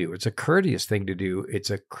thing to do. It's a courteous thing to do. It's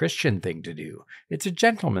a Christian thing to do. It's a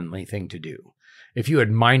gentlemanly thing to do. If you had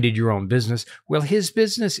minded your own business, well, his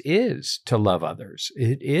business is to love others.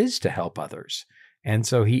 It is to help others. And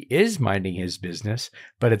so he is minding his business,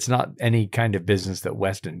 but it's not any kind of business that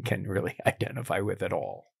Weston can really identify with at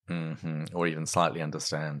all. Or even slightly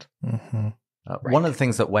understand. Right. One of the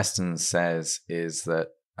things that Weston says is that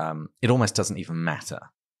it almost doesn't even matter.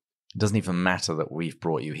 It doesn't even matter that we've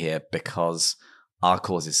brought you here because our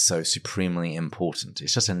cause is so supremely important.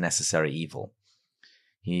 It's just a necessary evil.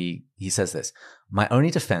 He says this, "My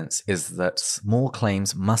only defense is that small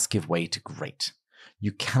claims must give way to great.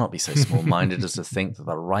 You cannot be so small-minded as to think that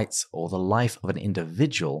the rights or the life of an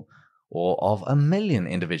individual or of a million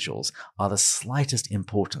individuals are the slightest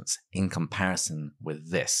importance in comparison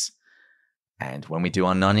with this." And when we do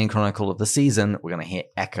our Narnian Chronicle of the season, we're going to hear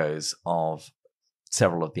echoes of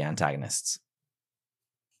several of the antagonists.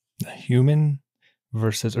 Humanity,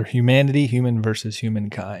 human versus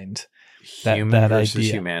humankind. Human versus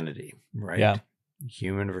idea. Humanity, right? Yeah.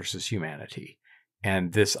 Human versus humanity.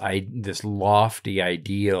 And this lofty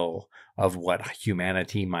ideal of what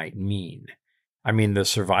humanity might mean. I mean, the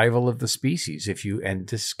survival of the species, and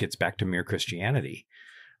this gets back to mere Christianity.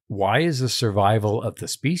 Why is the survival of the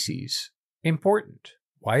species important?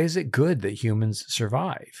 Why is it good that humans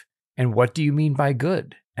survive? And what do you mean by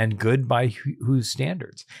good? And good by whose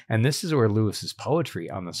standards? And this is where Lewis's poetry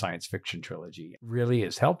on the science fiction trilogy really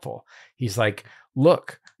is helpful. He's like,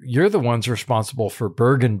 look, you're the ones responsible for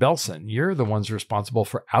Bergen-Belsen. You're the ones responsible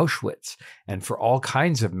for Auschwitz and for all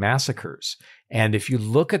kinds of massacres. And if you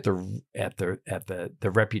look at the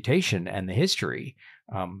reputation and the history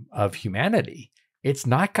of humanity, it's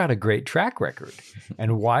not got a great track record.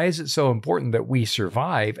 And why is it so important that we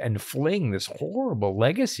survive and fling this horrible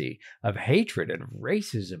legacy of hatred and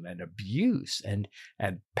racism and abuse and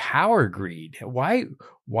power greed?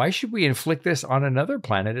 Why should we inflict this on another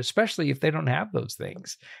planet, especially if they don't have those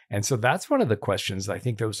things? And so that's one of the questions I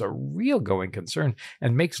think that was a real going concern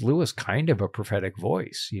and makes Lewis kind of a prophetic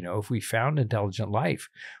voice. If we found intelligent life,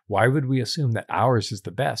 why would we assume that ours is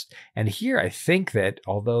the best? And here I think that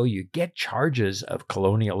although you get charges of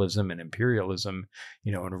colonialism and imperialism,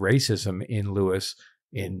 and racism in Lewis,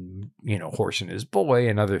 in Horse and His Boy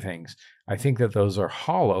and other things, I think that those are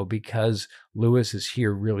hollow because Lewis is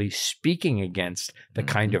here really speaking against the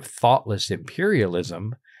kind of thoughtless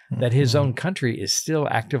imperialism that his own country is still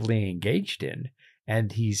actively engaged in.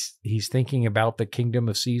 And he's thinking about the kingdom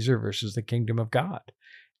of Caesar versus the kingdom of God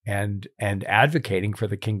and advocating for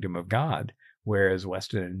the kingdom of God, whereas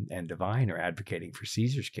Weston and Devine are advocating for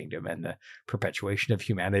Caesar's kingdom and the perpetuation of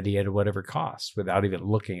humanity at whatever cost without even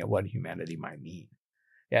looking at what humanity might mean.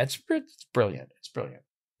 Yeah, it's brilliant. It's brilliant.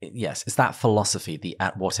 Yes, it's that philosophy, the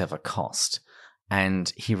at whatever cost.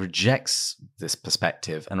 And he rejects this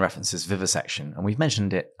perspective and references vivisection. And we've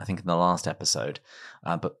mentioned it, I think, in the last episode.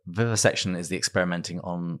 But vivisection is the experimenting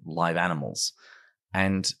on live animals.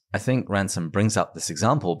 And I think Ransom brings up this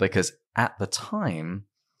example because at the time,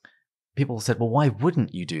 people said, well, why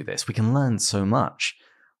wouldn't you do this? We can learn so much.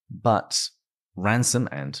 But Ransom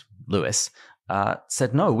and Lewis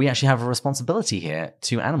said, no, we actually have a responsibility here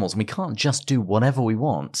to animals. And we can't just do whatever we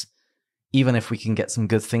want, even if we can get some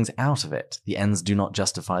good things out of it. The ends do not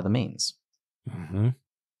justify the means. Mm-hmm.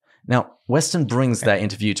 Now, Weston brings their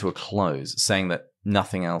interview to a close, saying that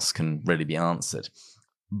nothing else can really be answered.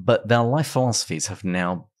 But their life philosophies have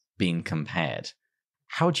now been compared.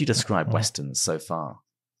 How would you describe Weston's so far?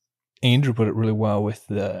 Andrew put it really well with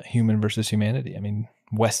the human versus humanity. I mean,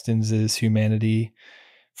 Weston's is humanity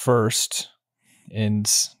first, and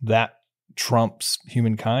that trumps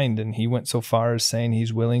humankind. And he went so far as saying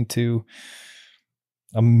he's willing to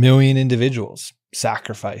 1 million individuals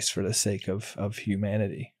sacrifice for the sake of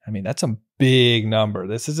humanity. I mean, that's a big number.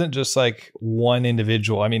 This isn't just like one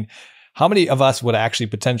individual. I mean, How many of us would actually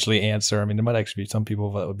potentially answer? I mean, there might actually be some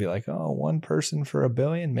people that would be like, oh, one person for $1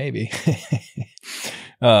 billion, maybe.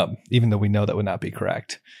 Even though we know that would not be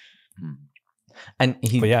correct. And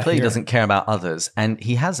he clearly doesn't care about others. And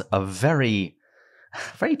he has a very,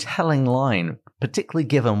 very telling line, particularly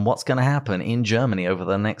given what's going to happen in Germany over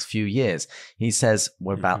the next few years. He says,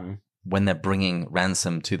 we're about when they're bringing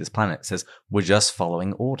Ransom to this planet, says, we're just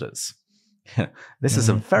following orders. This is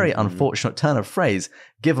a very unfortunate turn of phrase,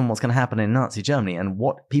 given what's going to happen in Nazi Germany and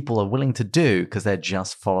what people are willing to do because they're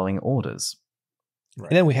just following orders. Right.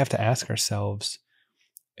 And then we have to ask ourselves,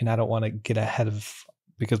 and I don't want to get ahead of,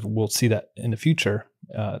 because we'll see that in the future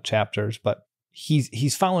chapters, but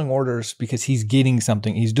he's following orders because he's getting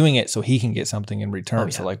something. He's doing it so he can get something in return. Oh, yeah.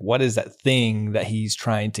 So like, what is that thing that he's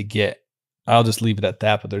trying to get? I'll just leave it at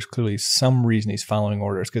that, but there's clearly some reason he's following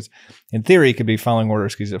orders, because in theory, he could be following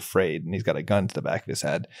orders because he's afraid and he's got a gun to the back of his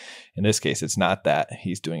head. In this case, it's not that.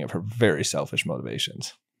 He's doing it for very selfish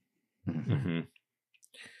motivations. No,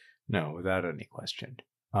 without any question.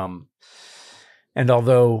 And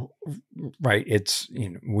although, right, it's,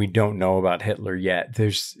 we don't know about Hitler yet.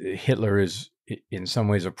 Hitler is in some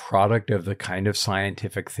ways a product of the kind of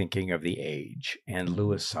scientific thinking of the age. And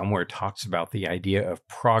Lewis somewhere talks about the idea of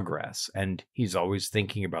progress, and he's always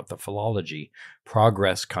thinking about the philology.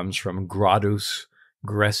 Progress comes from gradus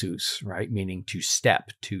gressus, right? Meaning to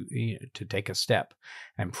step, to take a step.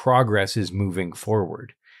 And progress is moving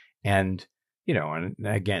forward. And, and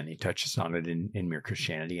again, he touches on it in Mere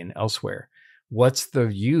Christianity and elsewhere. What's the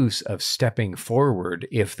use of stepping forward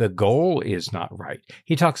if the goal is not right?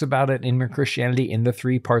 He talks about it in Mere Christianity in the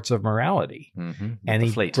 3 parts of morality. And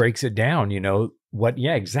he breaks it down,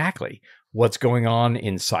 exactly. What's going on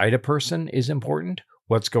inside a person is important.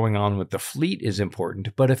 What's going on with the fleet is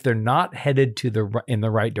important. But if they're not headed in the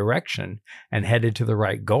right direction and headed to the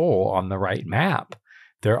right goal on the right map,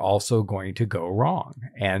 they're also going to go wrong.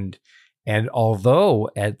 And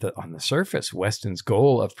although on the surface, Weston's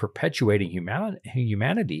goal of perpetuating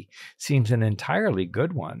humanity seems an entirely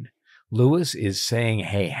good one, Lewis is saying,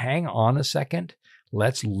 hey, hang on a second.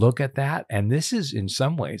 Let's look at that. And this is in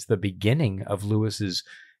some ways the beginning of Lewis's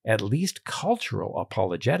at least cultural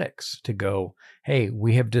apologetics, to go, hey,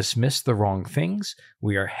 we have dismissed the wrong things.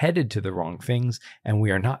 We are headed to the wrong things. And we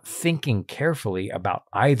are not thinking carefully about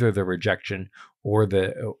either the rejection or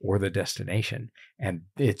the destination. And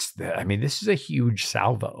this is a huge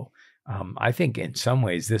salvo. I think in some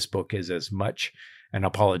ways this book is as much an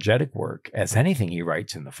apologetic work as anything he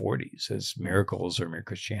writes in the 40s, as Miracles or Mere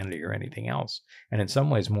Christianity or anything else. And in some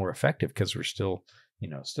ways more effective because we're still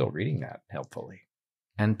reading that helpfully.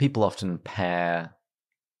 And people often pair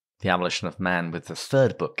The Abolition of Man with the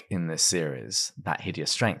 3rd book in this series, That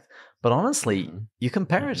Hideous Strength. But honestly, you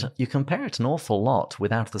compare it an awful lot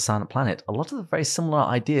with Out of the Silent Planet. A lot of the very similar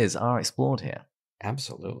ideas are explored here.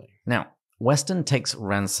 Absolutely. Now, Weston takes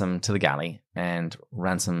Ransom to the galley, and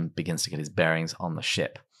Ransom begins to get his bearings on the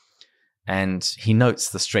ship. And he notes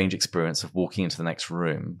the strange experience of walking into the next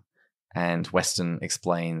room, and Weston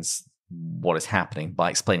explains what is happening by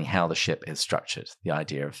explaining how the ship is structured, the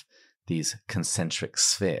idea of these concentric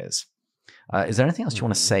spheres. Is there anything else you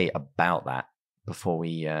want to say about that before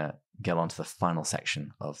we get on to the final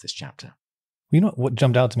section of this chapter? You know what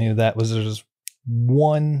jumped out to me with that was there's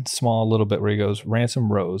one small little bit where he goes,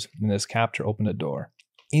 Ransom rose, and his captor opened a door.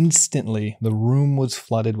 Instantly, the room was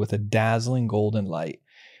flooded with a dazzling golden light,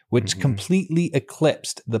 which completely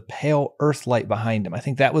eclipsed the pale earth light behind him. I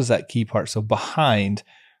think that was that key part. So behind,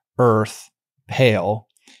 earth, pale,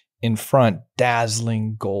 in front,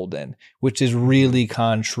 dazzling golden, which is really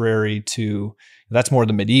contrary to, that's more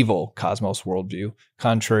the medieval cosmos worldview,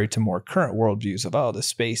 contrary to more current worldviews of, oh, the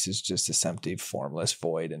space is just this empty, formless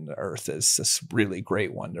void, and the earth is this really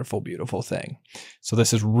great, wonderful, beautiful thing. So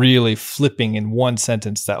this is really flipping in one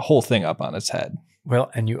sentence that whole thing up on its head.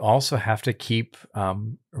 Well, and you also have to keep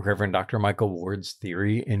Reverend Dr. Michael Ward's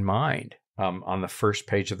theory in mind. On the first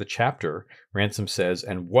page of the chapter, Ransom says,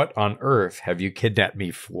 and what on earth have you kidnapped me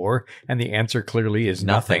for? And the answer clearly is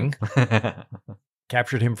nothing.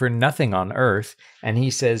 Captured him for nothing on earth. And he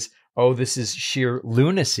says, oh, this is sheer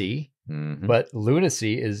lunacy. But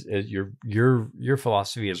lunacy is your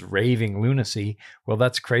philosophy is raving lunacy. Well,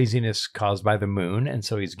 that's craziness caused by the moon. And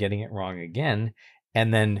so he's getting it wrong again.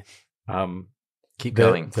 And then keep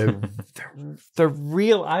going. The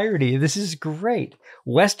real irony, this is great.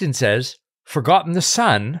 Weston says, forgotten the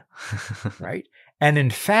sun, right? And in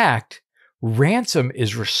fact, Ransom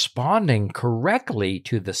is responding correctly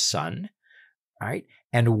to the sun, right?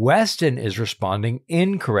 And Weston is responding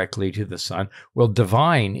incorrectly to the sun. Well,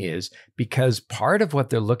 Divine is, because part of what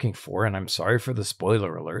they're looking for, and I'm sorry for the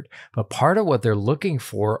spoiler alert, but part of what they're looking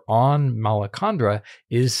for on Malacandra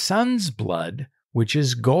is sun's blood, which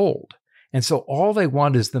is gold. And so all they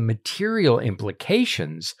want is the material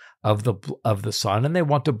implications of the sun, and they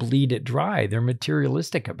want to bleed it dry. They're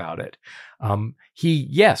materialistic about it.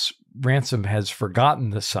 Yes, Ransom has forgotten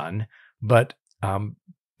the sun, but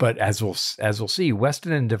as we'll see,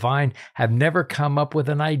 Weston and Divine have never come up with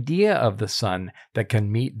an idea of the sun that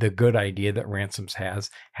can meet the good idea that Ransom's has,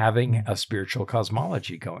 having a spiritual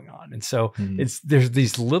cosmology going on. And so there's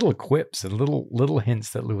these little quips and little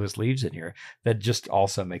hints that Lewis leaves in here that just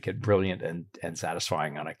also make it brilliant and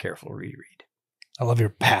satisfying on a careful reread. I love your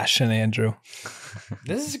passion, Andrew.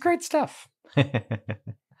 This is great stuff.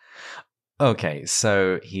 Okay,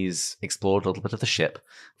 so he's explored a little bit of the ship.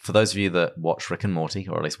 For those of you that watch Rick and Morty,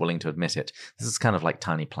 or at least willing to admit it, this is kind of like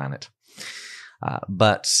Tiny Planet.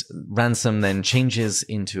 But Ransom then changes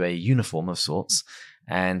into a uniform of sorts,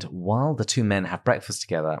 and while the two men have breakfast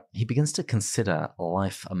together, he begins to consider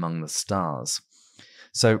life among the stars.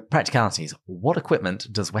 So, practicalities. What equipment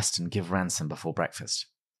does Weston give Ransom before breakfast?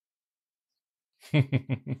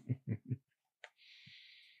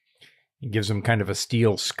 He gives him kind of a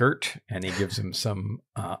steel skirt, and he gives him some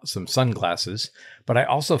sunglasses. But I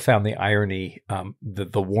also found the irony,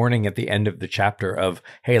 the warning at the end of the chapter of,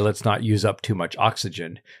 hey, let's not use up too much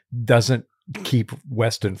oxygen, doesn't keep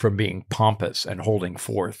Weston from being pompous and holding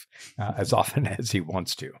forth as often as he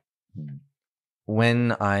wants to.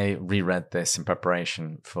 When I reread this in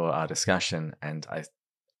preparation for our discussion, and I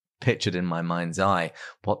pictured in my mind's eye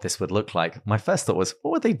what this would look like, my first thought was,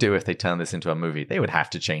 what would they do if they turned this into a movie? They would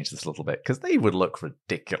have to change this a little bit because they would look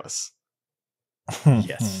ridiculous.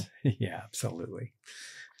 Yes. Yeah, absolutely.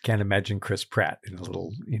 Can't imagine Chris Pratt in a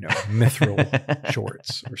little, mithril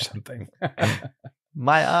shorts or something.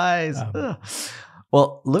 My eyes.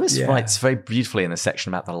 Well, Lewis writes very beautifully in the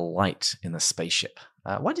section about the light in the spaceship.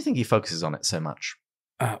 Why do you think he focuses on it so much?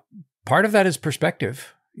 Part of that is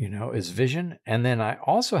perspective. Is vision. And then I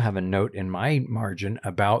also have a note in my margin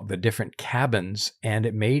about the different cabins, and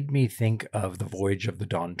it made me think of the Voyage of the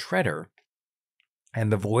Dawn Treader. And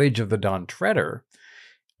the Voyage of the Dawn Treader,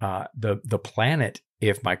 the planet,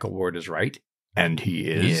 if Michael Ward is right, and he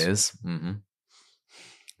is. He is.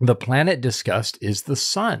 Mm-hmm. The planet discussed is the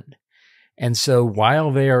sun. And so while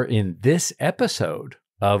they are in this episode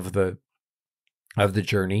of the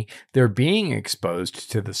journey, they're being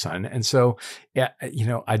exposed to the sun. And so,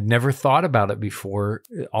 I'd never thought about it before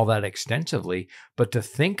all that extensively, but to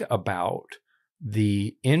think about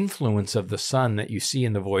the influence of the sun that you see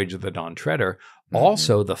in the Voyage of the Dawn Treader,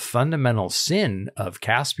 also the fundamental sin of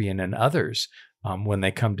Caspian and others, when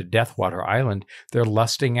they come to Deathwater Island, they're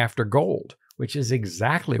lusting after gold, which is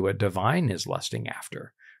exactly what Divine is lusting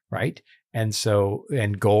after, right? And so,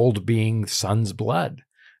 and gold being sun's blood.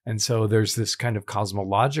 And so there's this kind of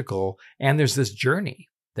cosmological, and there's this journey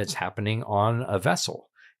that's happening on a vessel.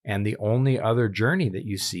 And the only other journey that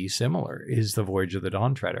you see similar is the Voyage of the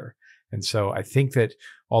Dawn Treader. And so I think that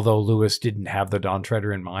although Lewis didn't have the Dawn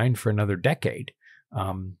Treader in mind for another decade,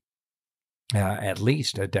 at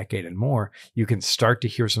least a decade and more, you can start to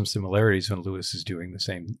hear some similarities when Lewis is doing the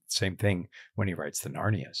same thing when he writes the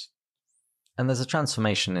Narnias. And there's a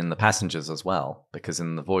transformation in the passengers as well, because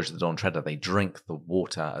in the Voyage of the Dawn Treader, they drink the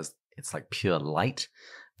water as it's like pure light.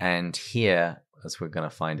 And here, as we're going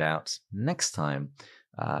to find out next time,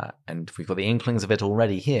 and we've got the inklings of it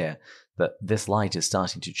already here, that this light is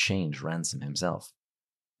starting to change Ransom himself.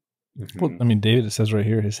 Mm-hmm. Well, I mean, David, it says right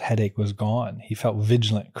here, his headache was gone. He felt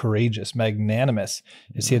vigilant, courageous, magnanimous,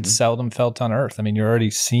 as he had seldom felt on earth. I mean, you're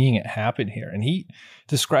already seeing it happen here. And he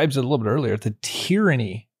describes it a little bit earlier, the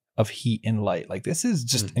tyranny of heat and light. Like, this is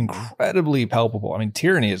just incredibly palpable. I mean,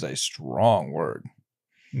 tyranny is a strong word.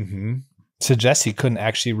 Suggests he couldn't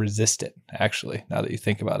actually resist it, actually, now that you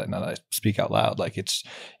think about it, now that I speak out loud. Like,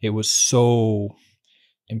 it was so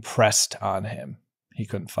impressed on him, he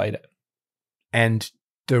couldn't fight it. And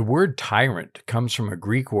the word tyrant comes from a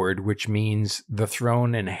Greek word, which means the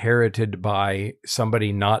throne inherited by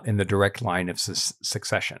somebody not in the direct line of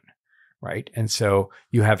succession, right? And so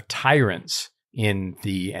you have tyrants in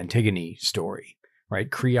the Antigone story, right?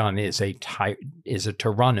 Creon is a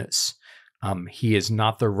tyrannus. He is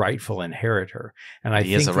not the rightful inheritor, and I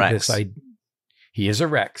think that he is a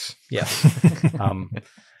Rex. Yes,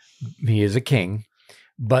 he is a king.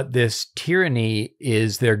 But this tyranny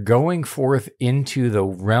is they're going forth into the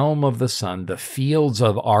realm of the sun, the fields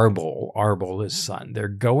of Arbol. Arbol is sun.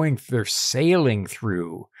 They're sailing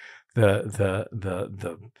through the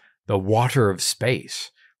water of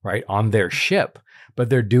space, right, on their ship, but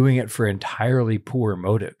they're doing it for entirely poor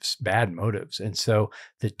motives, bad motives. And so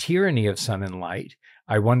the tyranny of sun and light,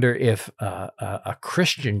 I wonder if a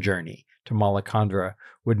Christian journey to Malacandra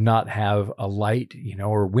would not have a light,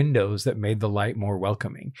 or windows that made the light more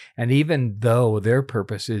welcoming. And even though their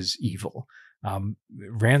purpose is evil,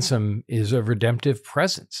 Ransom is a redemptive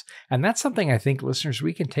presence. And that's something I think, listeners,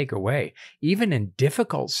 we can take away. Even in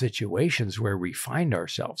difficult situations where we find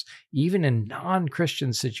ourselves, even in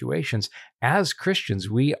non-Christian situations, as Christians,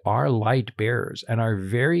 we are light bearers, and our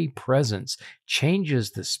very presence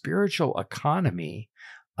changes the spiritual economy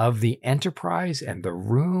of the enterprise and the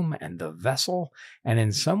room and the vessel. And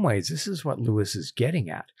in some ways, this is what Lewis is getting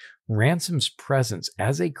at. Ransom's presence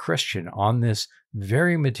as a Christian on this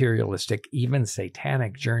very materialistic, even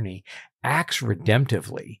satanic journey acts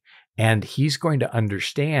redemptively. And he's going to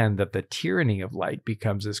understand that the tyranny of light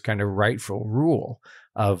becomes this kind of rightful rule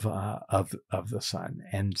of the sun.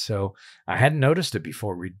 And so I hadn't noticed it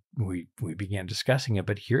before we began discussing it,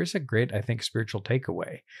 but here's a great, I think, spiritual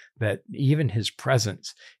takeaway, that even his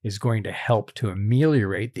presence is going to help to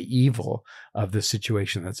ameliorate the evil of the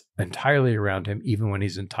situation that's entirely around him, even when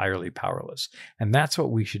he's entirely powerless. And that's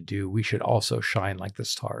what we should do. We should also shine like the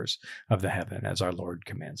stars of the heaven, as our Lord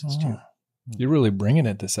commands us to. You're really bringing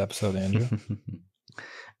it this episode, Andrew.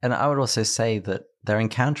 And I would also say that they're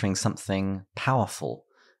encountering something powerful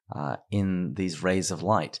in these rays of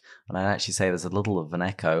light. And I'd actually say there's a little of an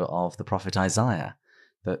echo of the prophet Isaiah,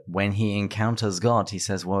 that when he encounters God, he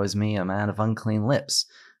says, "Woe is me, a man of unclean lips."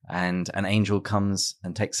 And an angel comes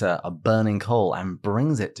and takes a burning coal and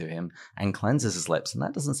brings it to him and cleanses his lips. And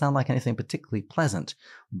that doesn't sound like anything particularly pleasant,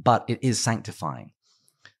 but it is sanctifying.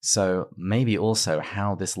 So maybe also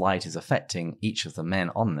how this light is affecting each of the men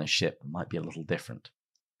on this ship might be a little different.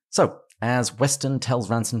 So, as Weston tells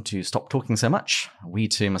Ransom to stop talking so much, we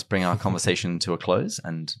too must bring our conversation to a close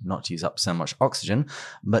and not use up so much oxygen.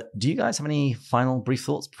 But do you guys have any final brief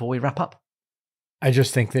thoughts before we wrap up? I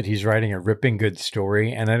just think that he's writing a ripping good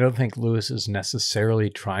story, and I don't think Lewis is necessarily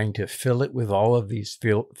trying to fill it with all of these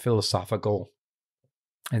philosophical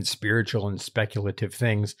and spiritual and speculative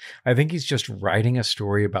things. I think he's just writing a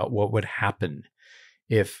story about what would happen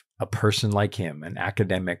if a person like him, an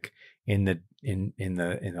academic in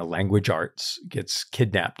the language arts, gets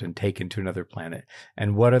kidnapped and taken to another planet,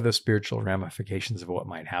 and what are the spiritual ramifications of what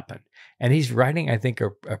might happen. And he's writing, I think,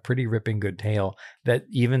 a pretty ripping good tale that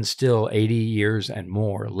even still 80 years and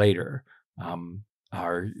more later,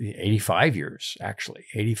 are 85 years, actually,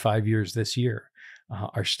 85 years this year,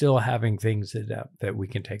 are still having things that we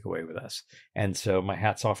can take away with us. And so my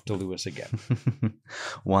hat's off to Lewis again.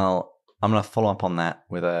 Well, I'm going to follow up on that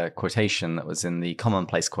with a quotation that was in the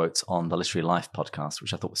Commonplace Quotes on the Literary Life podcast,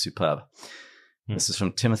 which I thought was superb. This is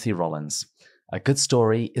from Timothy Rollins. "A good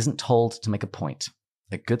story isn't told to make a point.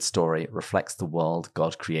 A good story reflects the world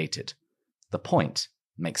God created. The point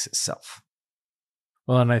makes itself."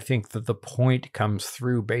 Well, and I think that the point comes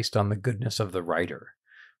through based on the goodness of the writer,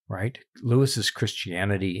 right? Lewis's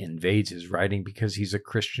Christianity invades his writing because he's a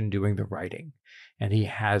Christian doing the writing, and he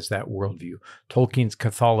has that worldview. Tolkien's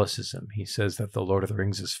Catholicism, he says that the Lord of the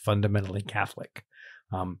Rings is fundamentally Catholic.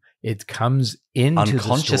 It comes into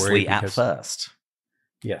unconsciously the story at first.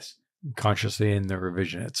 Yes, consciously in the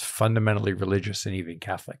revision. It's fundamentally religious and even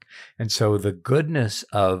Catholic. And so the goodness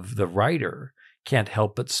of the writer can't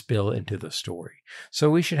help but spill into the story. So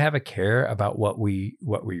we should have a care about what we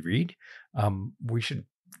read. We should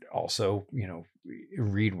also,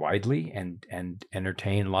 read widely and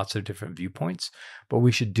entertain lots of different viewpoints, but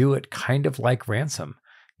we should do it kind of like Ransom,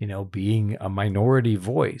 being a minority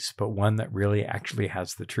voice, but one that really actually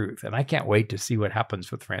has the truth. And I can't wait to see what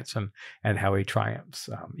happens with Ransom and how he triumphs.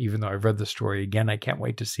 Even though I've read the story again, I can't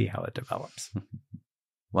wait to see how it develops.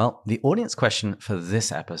 Well, the audience question for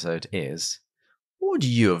this episode is, what would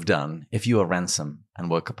you have done if you were Ransom and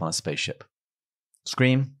woke up on a spaceship?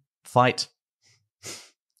 Scream? Fight?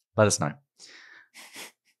 Let us know.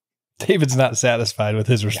 David's not satisfied with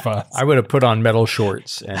his response. I would have put on metal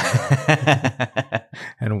shorts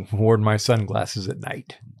and worn my sunglasses at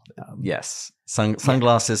night. Yes.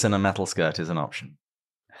 Sunglasses and a metal skirt is an option.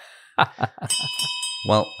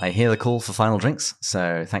 Well, I hear the call for final drinks.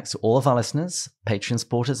 So thanks to all of our listeners, Patreon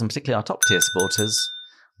supporters, and particularly our top tier supporters,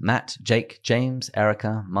 Matt, Jake, James,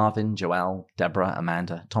 Erica, Marvin, Joelle, Deborah,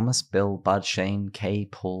 Amanda, Thomas, Bill, Bud, Shane, Kay,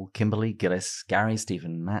 Paul, Kimberly, Gillis, Gary,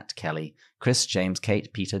 Stephen, Matt, Kelly, Chris, James,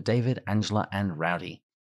 Kate, Peter, David, Angela, and Rowdy.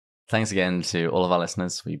 Thanks again to all of our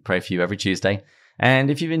listeners. We pray for you every Tuesday. And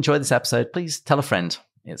if you've enjoyed this episode, please tell a friend.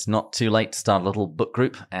 It's not too late to start a little book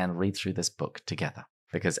group and read through this book together.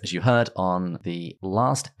 Because as you heard on the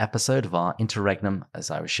last episode of our interregnum,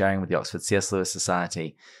 as I was sharing with the Oxford C.S. Lewis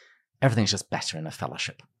Society, everything's just better in a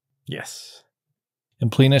fellowship. Yes.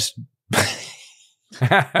 And Plenus...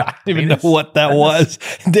 I don't even know what that was.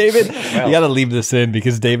 David, well, you got to leave this in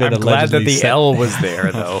because David I'm glad that the L was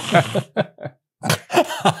there, though.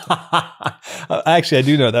 Actually, I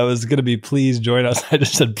do know that was going to be please join us. I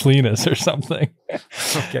just said Plenus or something.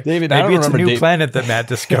 Okay. David, maybe I don't it's remember a new planet that Matt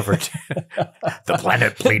discovered. The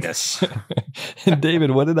planet Plenus. And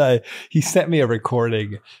David, what did he sent me a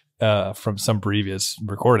recording from some previous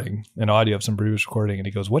recording, an audio of some previous recording, and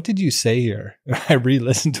he goes, "What did you say here?" I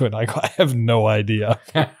re-listened to it and I go, "I have no idea."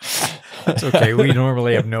 It's okay. We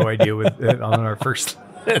normally have no idea with it on our first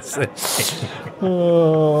listen.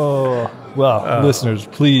 Listeners,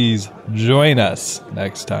 please join us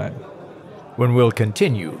next time when we'll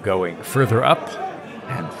continue going further up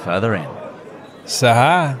and further in.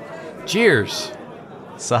 Saha. Cheers.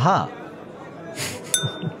 Saha.